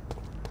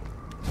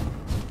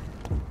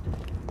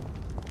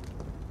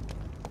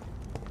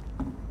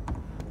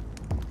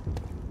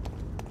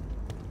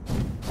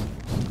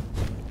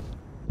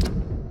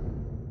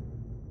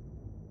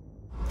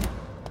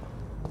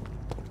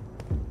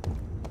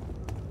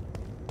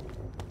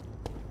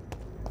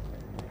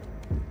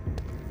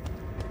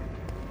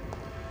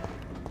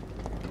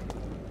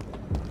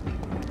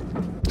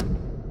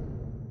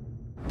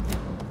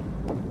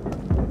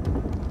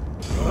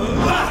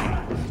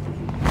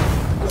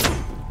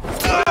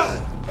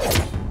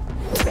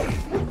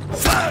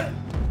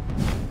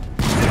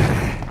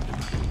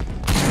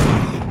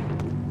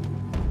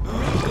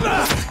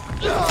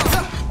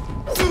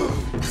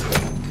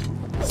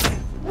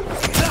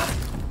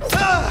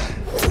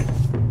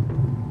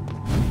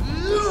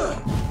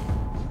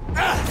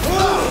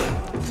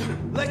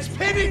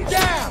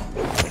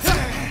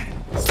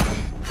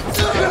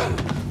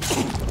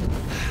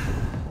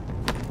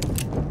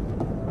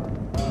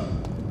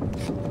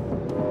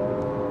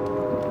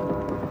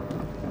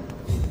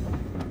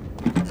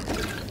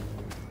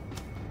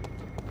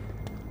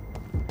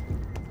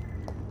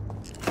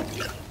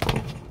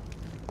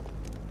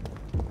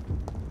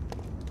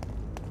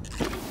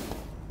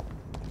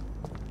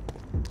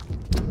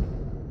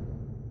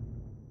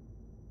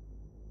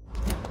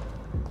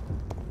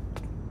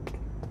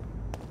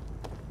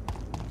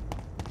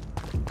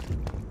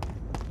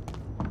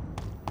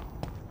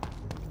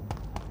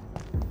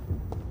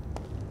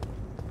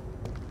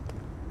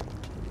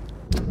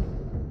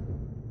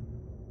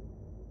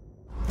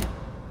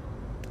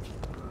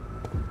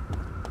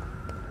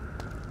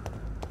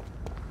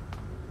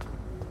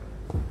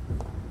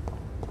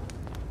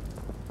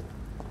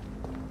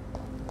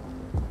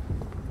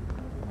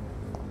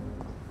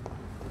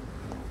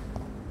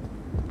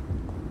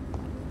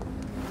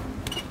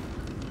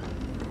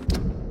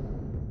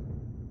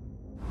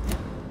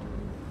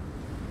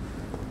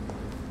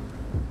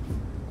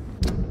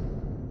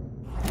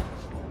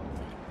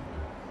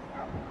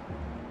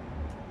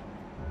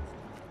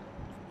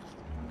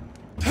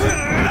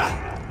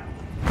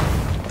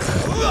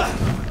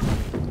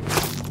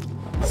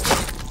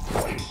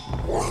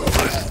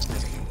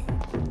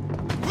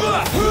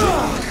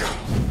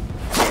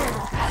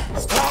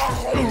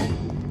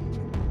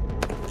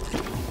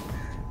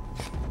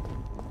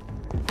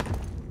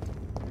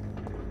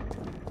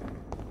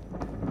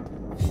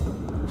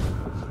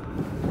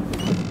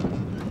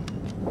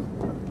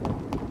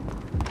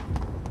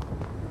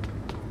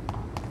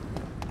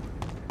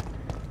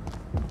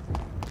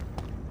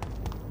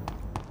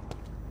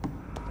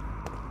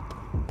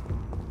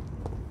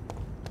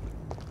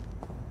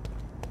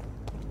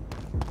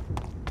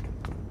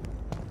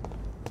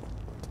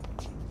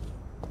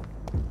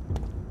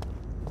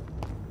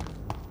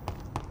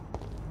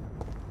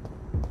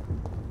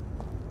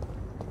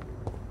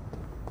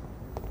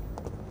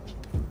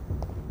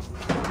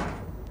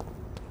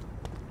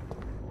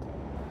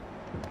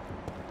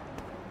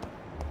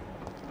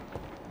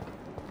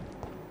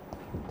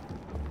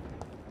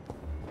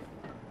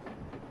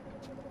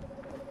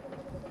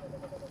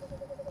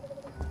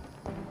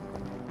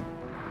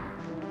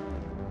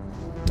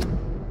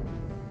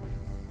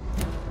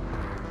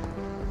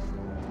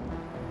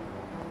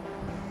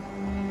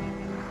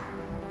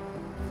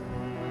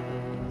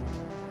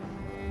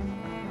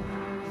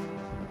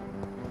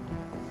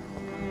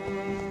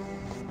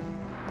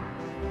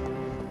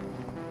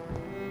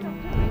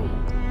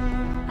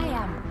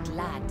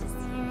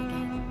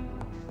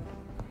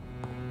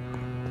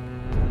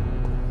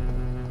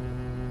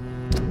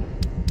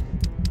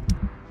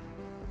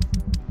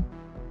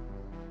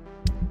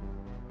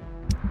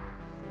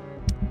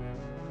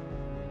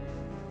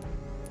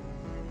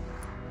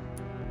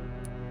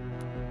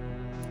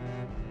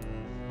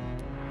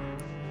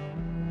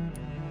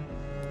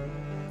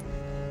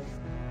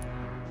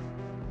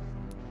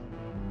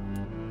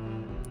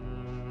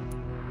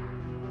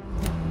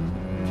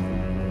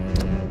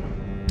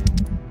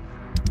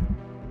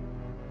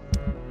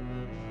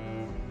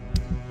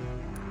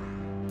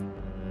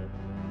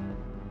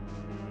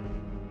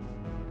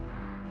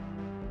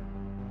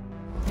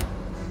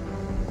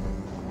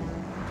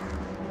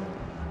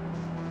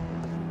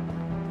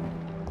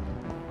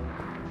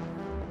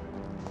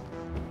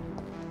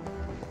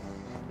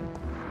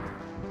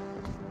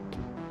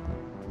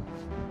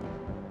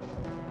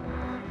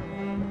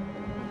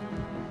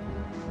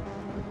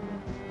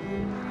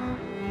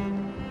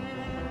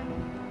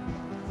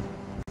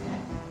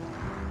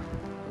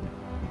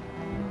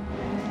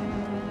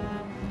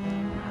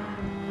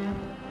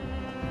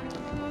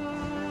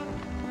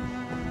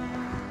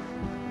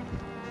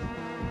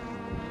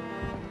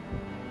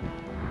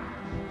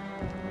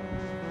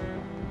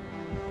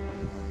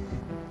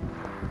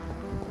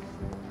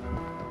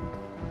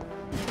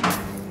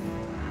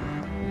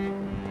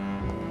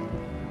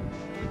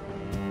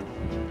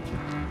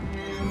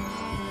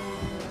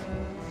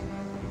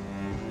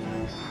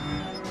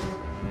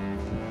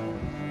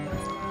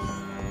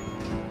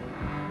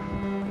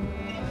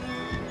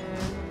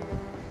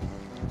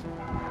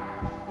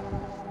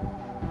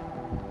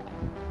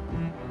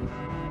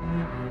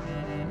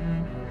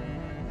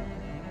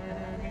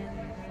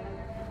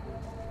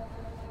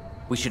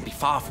 We should be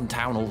far from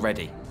town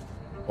already.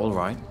 All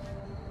right,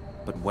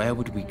 but where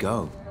would we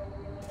go?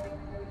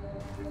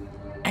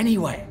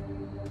 Anywhere.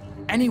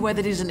 Anywhere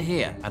that isn't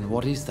here. And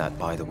what is that,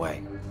 by the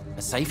way?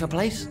 A safer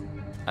place?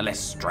 A less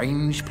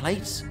strange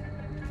place?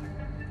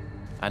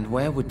 And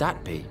where would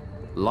that be?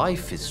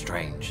 Life is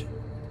strange,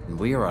 and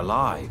we are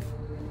alive.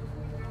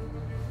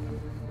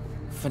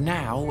 For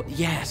now,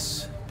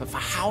 yes, but for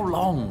how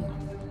long?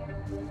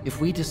 If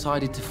we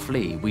decided to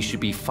flee, we should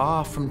be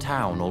far from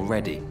town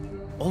already.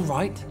 All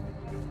right,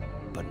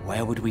 but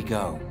where would we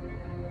go?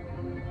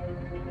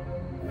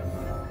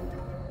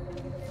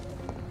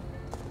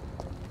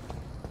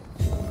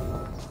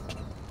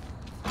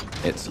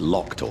 It's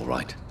locked, all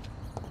right.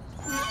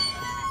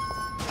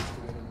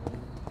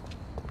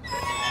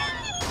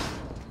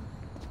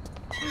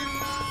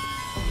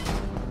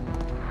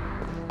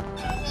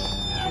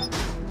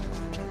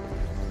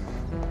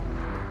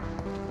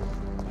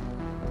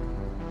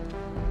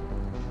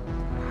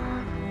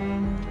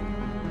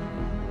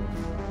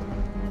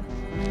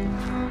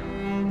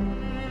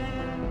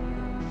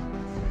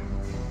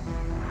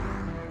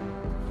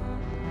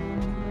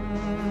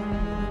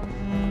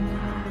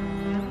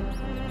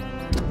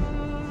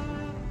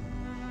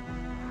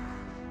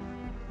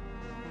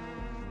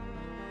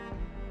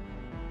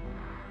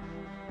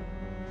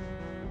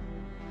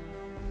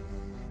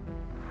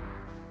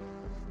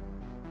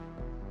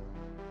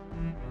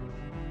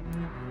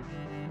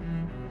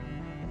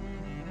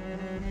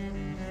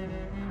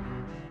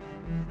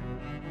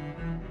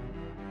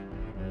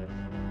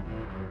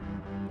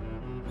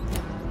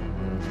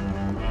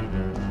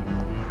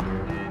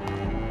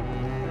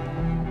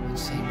 It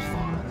seems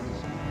fine.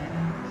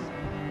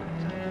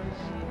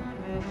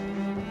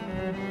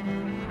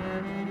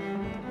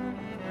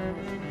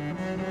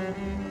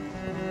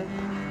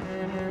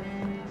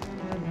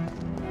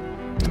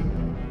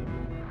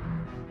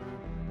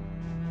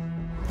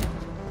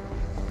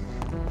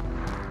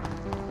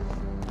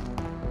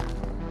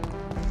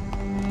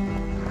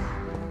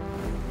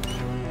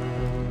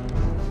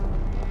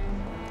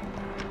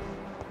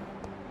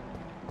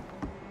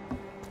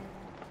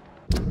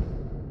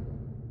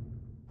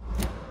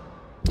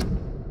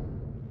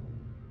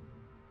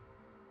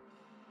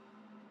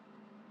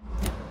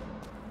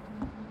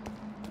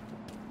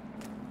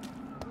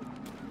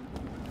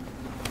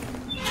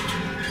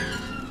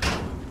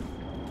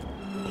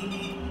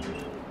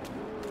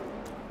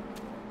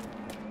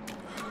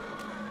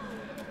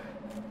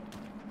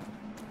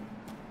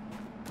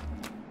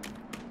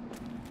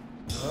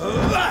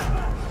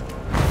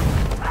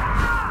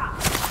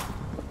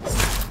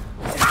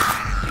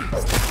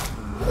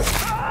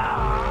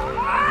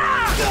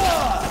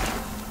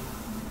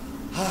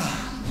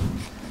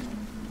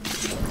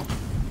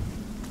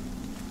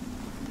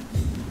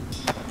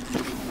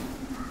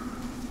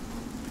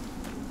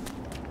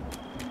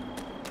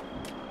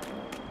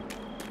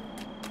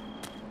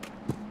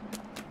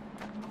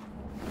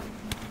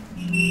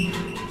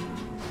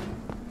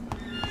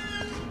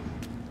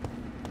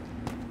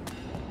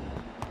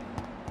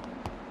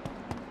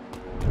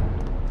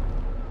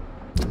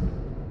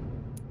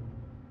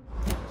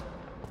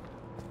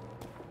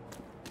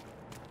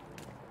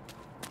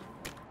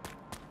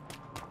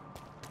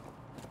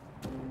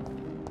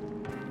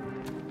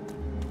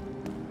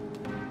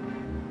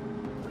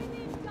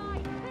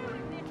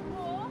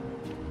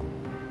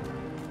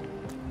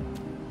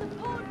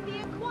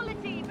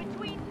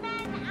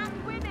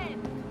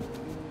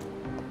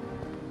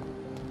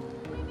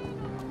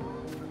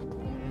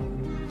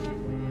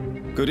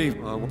 Good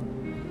evening.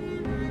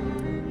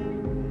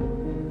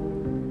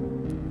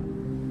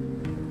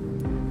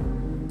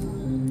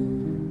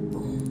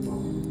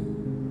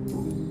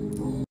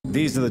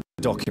 These are the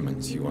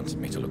documents you wanted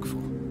me to look for.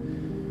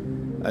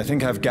 I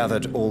think I've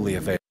gathered all the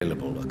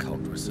available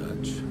occult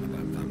research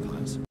about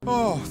vampires.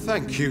 Oh,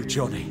 thank you,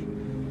 Johnny.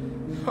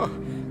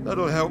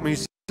 That'll help me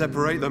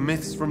separate the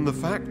myths from the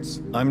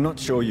facts. I'm not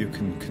sure you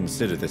can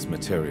consider this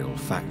material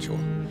factual,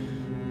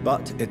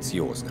 but it's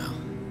yours now.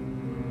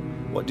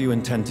 What do you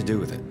intend to do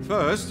with it?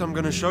 First, I'm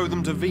going to show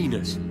them to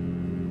Venus.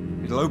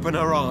 It'll open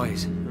her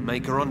eyes and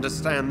make her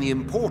understand the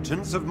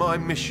importance of my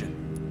mission.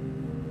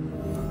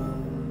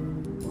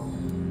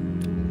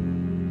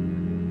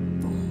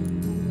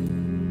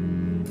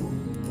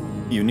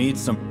 You need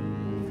some...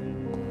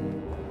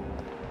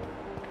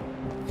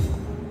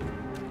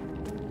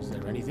 Is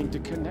there anything to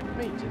connect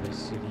me to this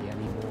city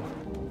anymore?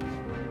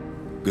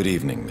 Good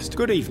evening, Mr.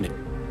 Good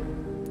evening.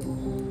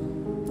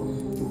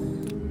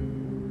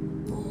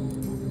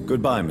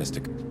 Goodbye,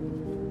 Mr.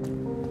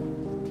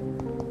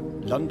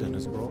 London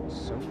has brought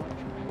so much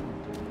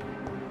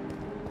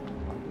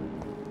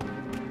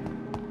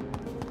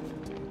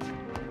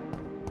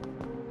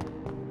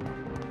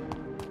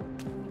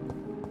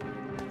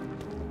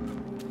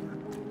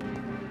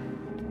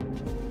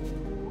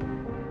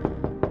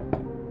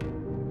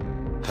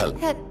Hello.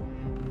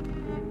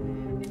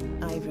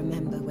 I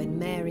remember when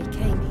Mary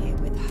came here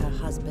with her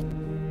husband.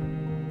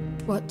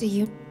 What do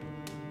you...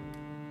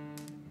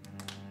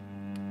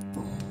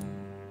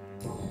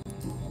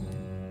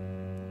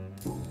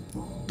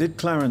 Did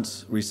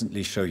Clarence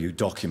recently show you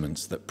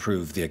documents that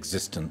prove the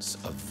existence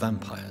of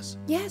vampires?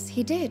 Yes,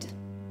 he did.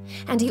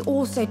 And he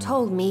also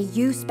told me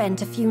you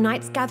spent a few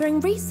nights gathering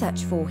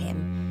research for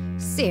him.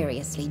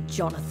 Seriously,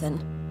 Jonathan.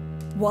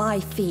 Why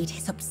feed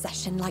his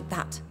obsession like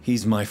that?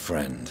 He's my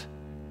friend.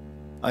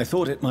 I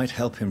thought it might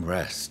help him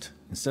rest,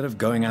 instead of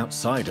going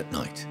outside at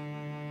night.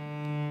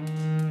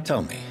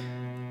 Tell me,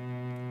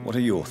 what are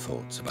your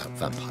thoughts about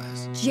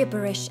vampires?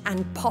 Gibberish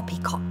and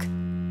poppycock.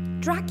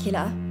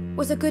 Dracula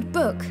was a good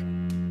book,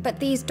 but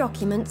these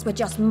documents were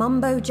just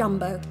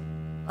mumbo-jumbo.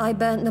 I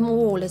burnt them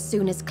all as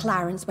soon as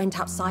Clarence went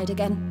outside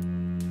again.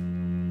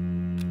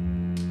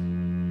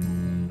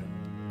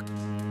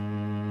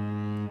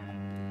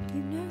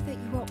 You know that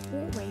you are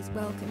always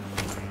welcome.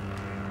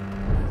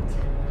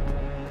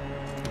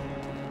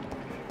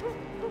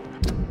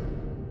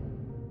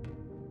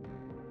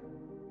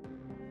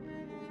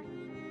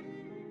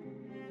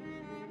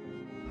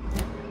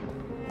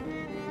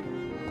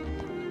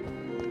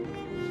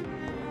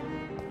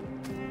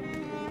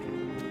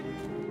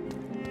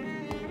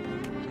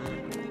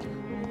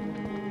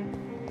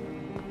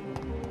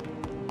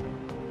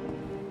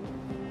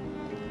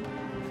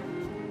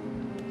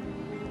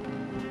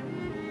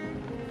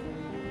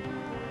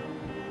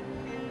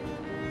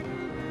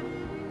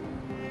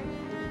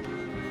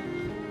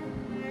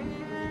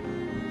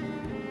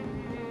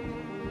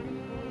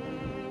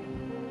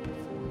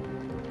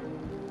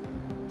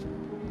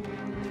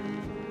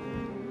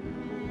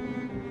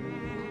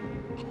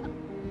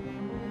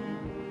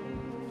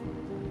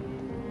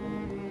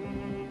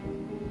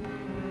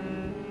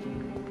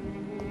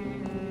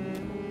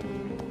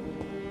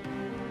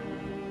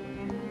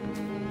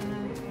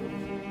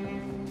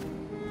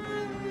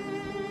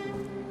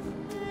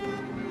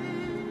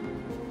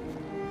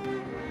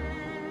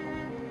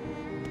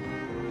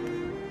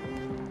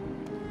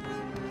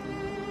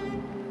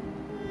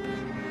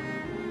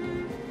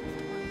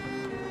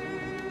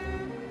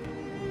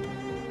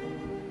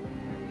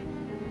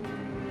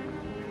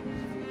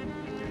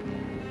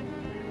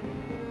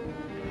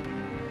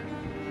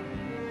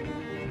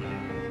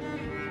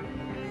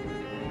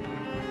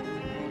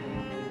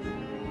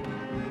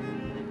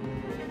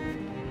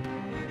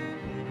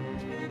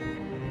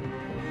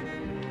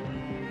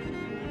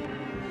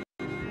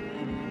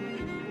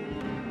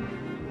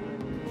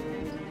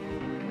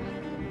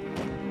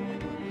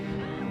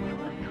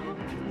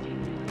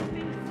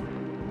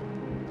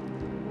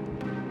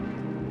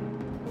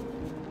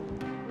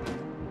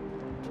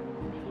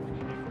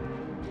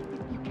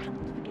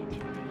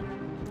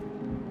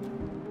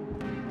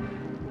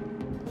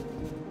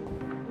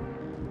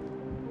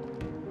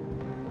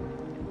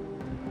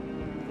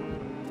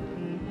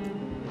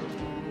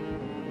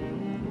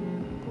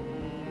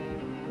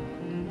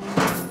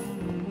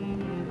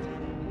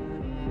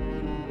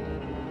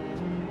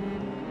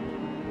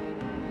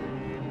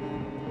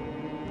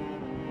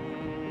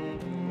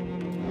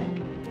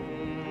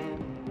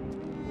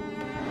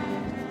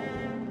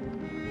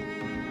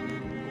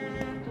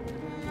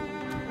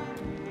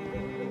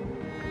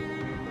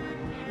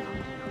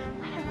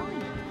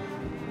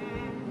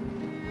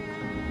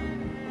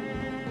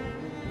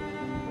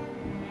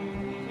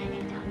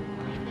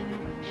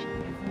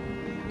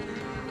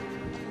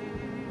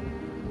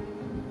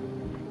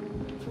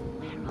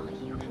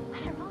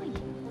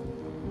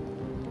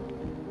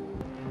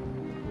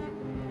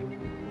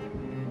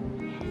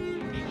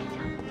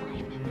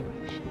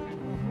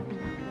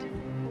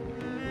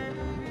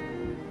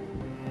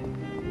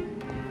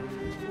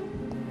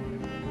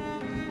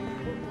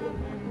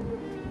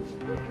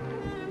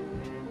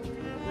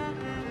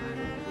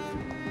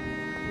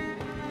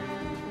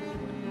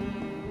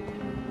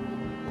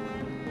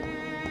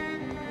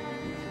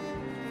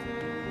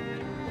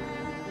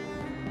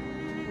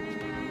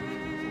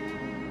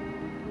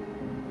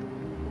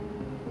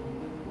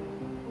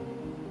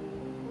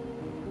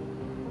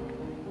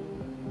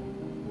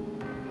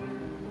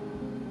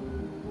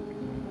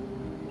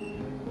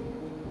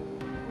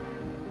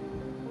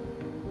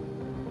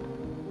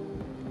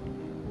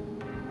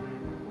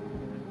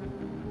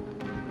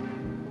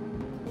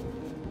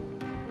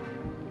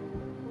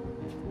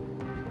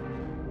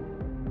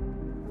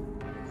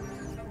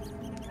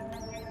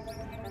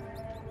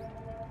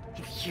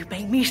 You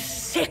make me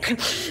sick,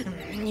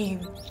 you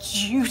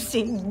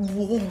juicy,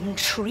 warm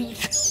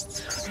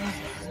treat.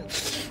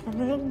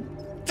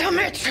 Damn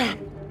it!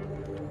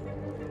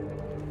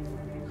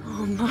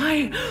 Oh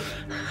my,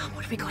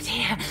 what have we got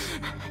here?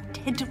 A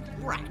dead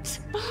rat.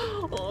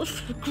 Oh,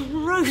 so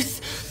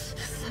gross,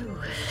 so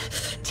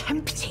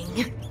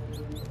tempting.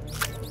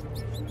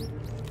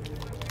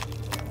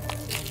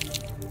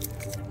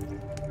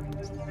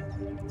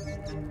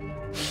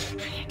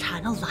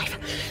 Eternal life.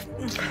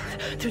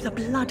 Through the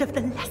blood of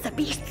the lesser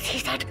beasts, he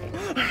said.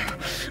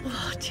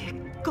 Oh, dear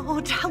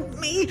God, help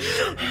me.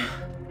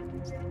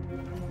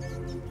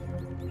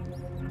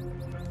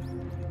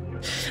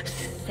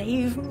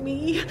 Save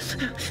me,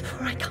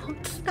 for I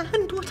can't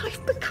stand what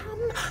I've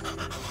become.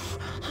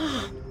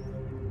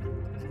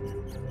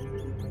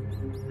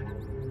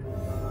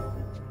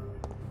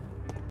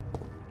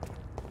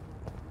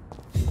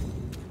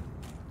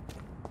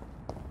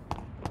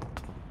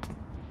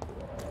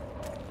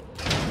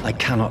 I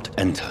cannot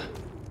enter.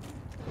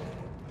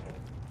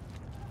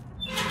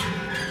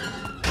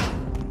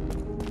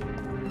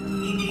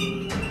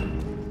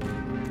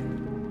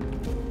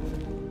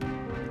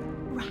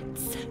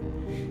 Rats.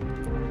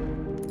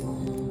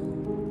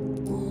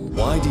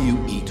 Why do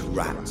you eat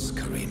rats,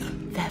 Karina?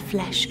 Their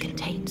flesh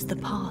contains the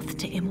path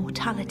to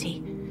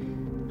immortality.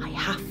 I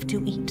have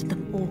to eat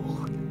them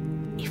all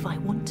if I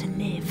want to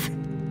live.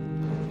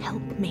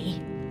 Help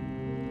me.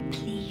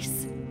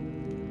 Please.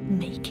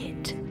 Make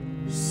it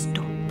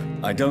stop.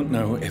 I don't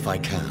know if I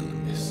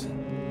can, miss.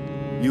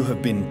 You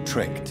have been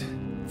tricked,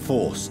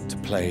 forced to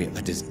play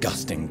a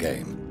disgusting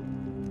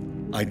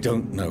game. I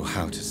don't know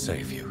how to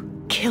save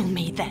you. Kill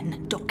me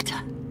then, Doctor.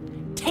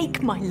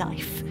 Take my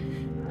life.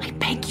 I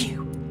beg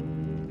you.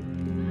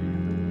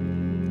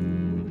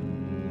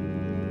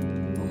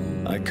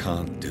 I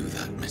can't do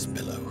that, Miss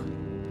Billow.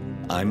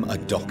 I'm a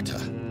doctor.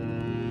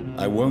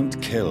 I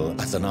won't kill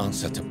as an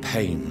answer to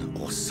pain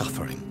or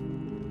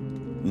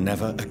suffering.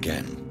 Never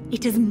again.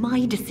 It is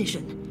my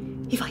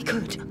decision. If I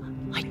could,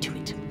 I'd do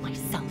it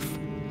myself.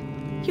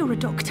 You're a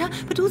doctor,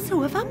 but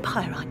also a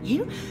vampire, aren't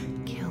you?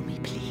 Kill me,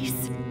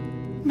 please.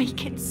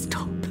 Make it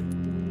stop.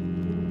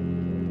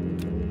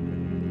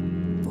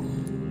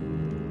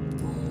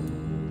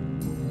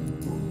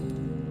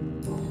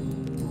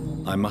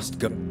 I must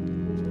go.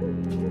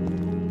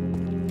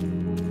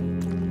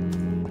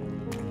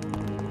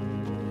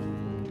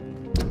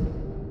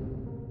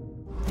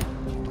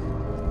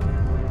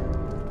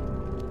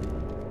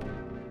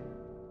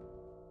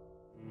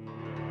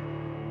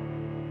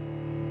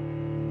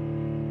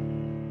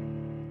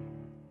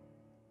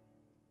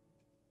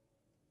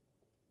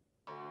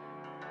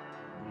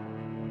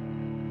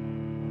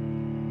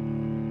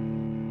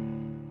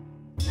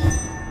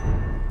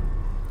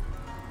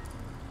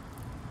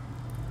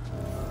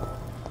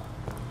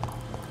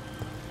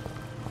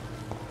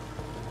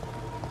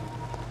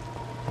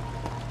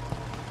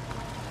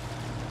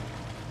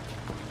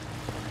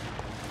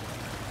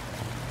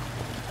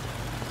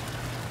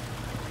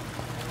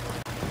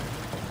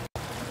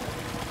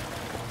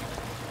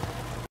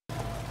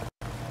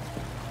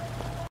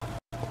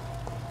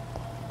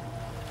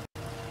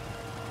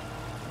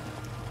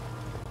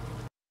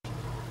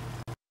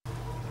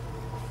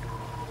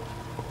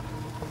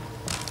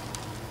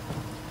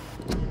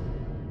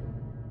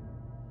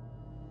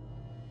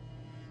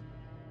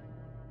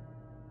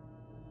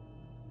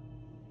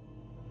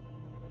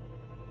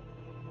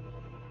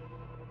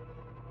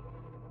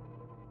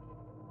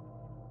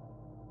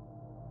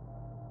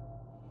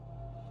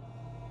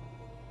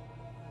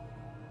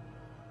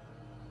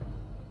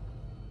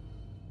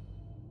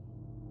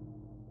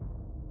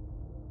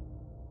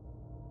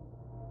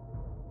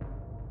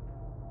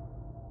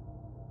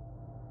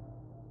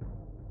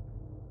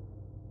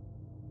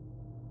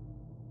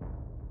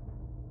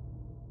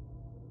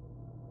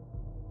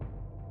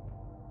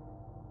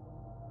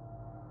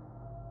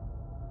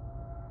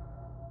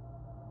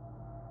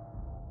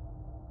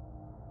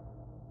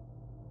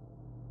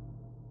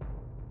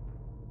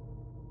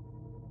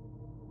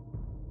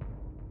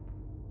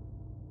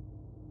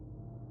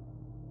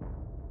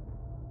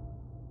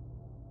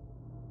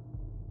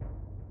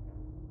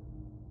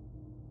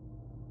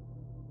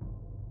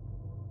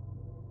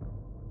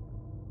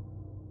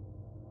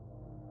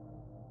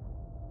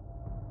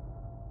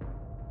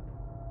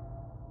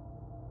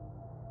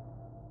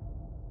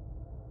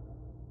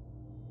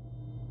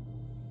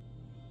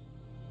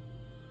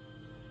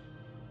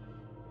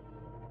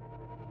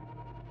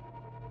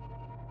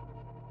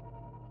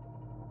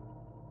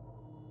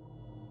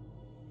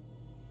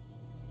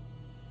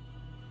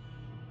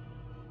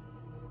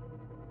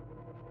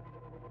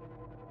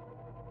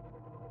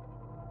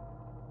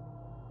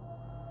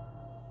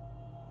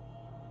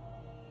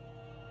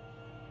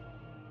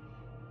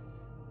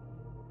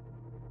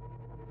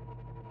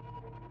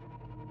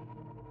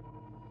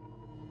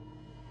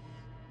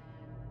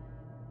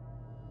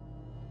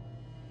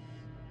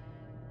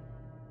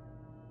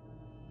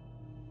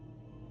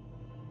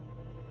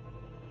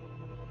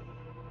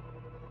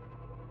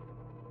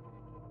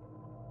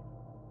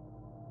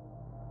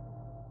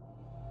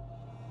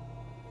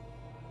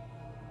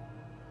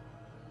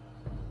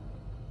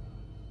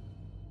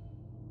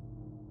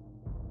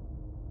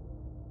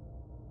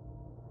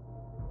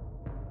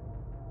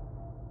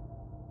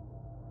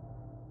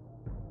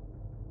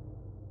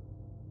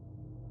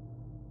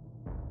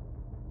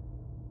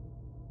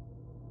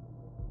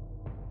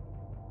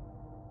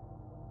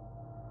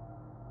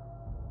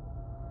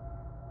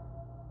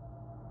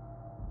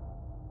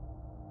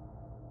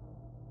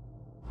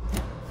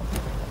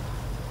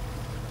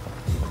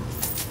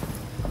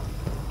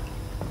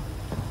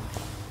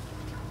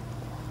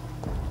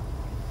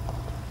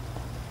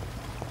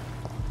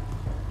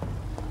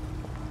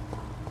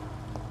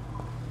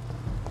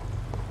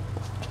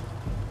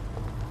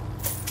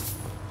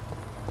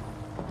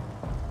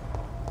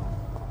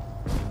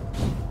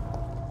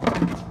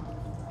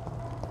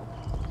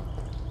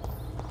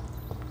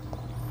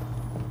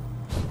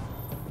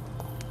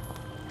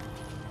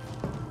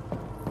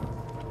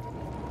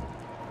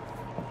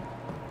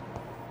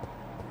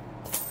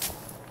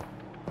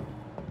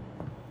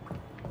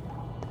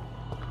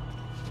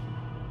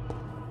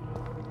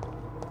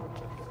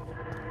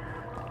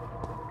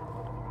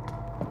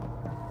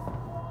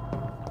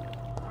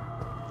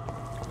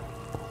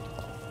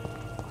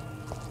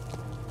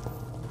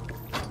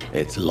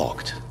 It's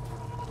locked.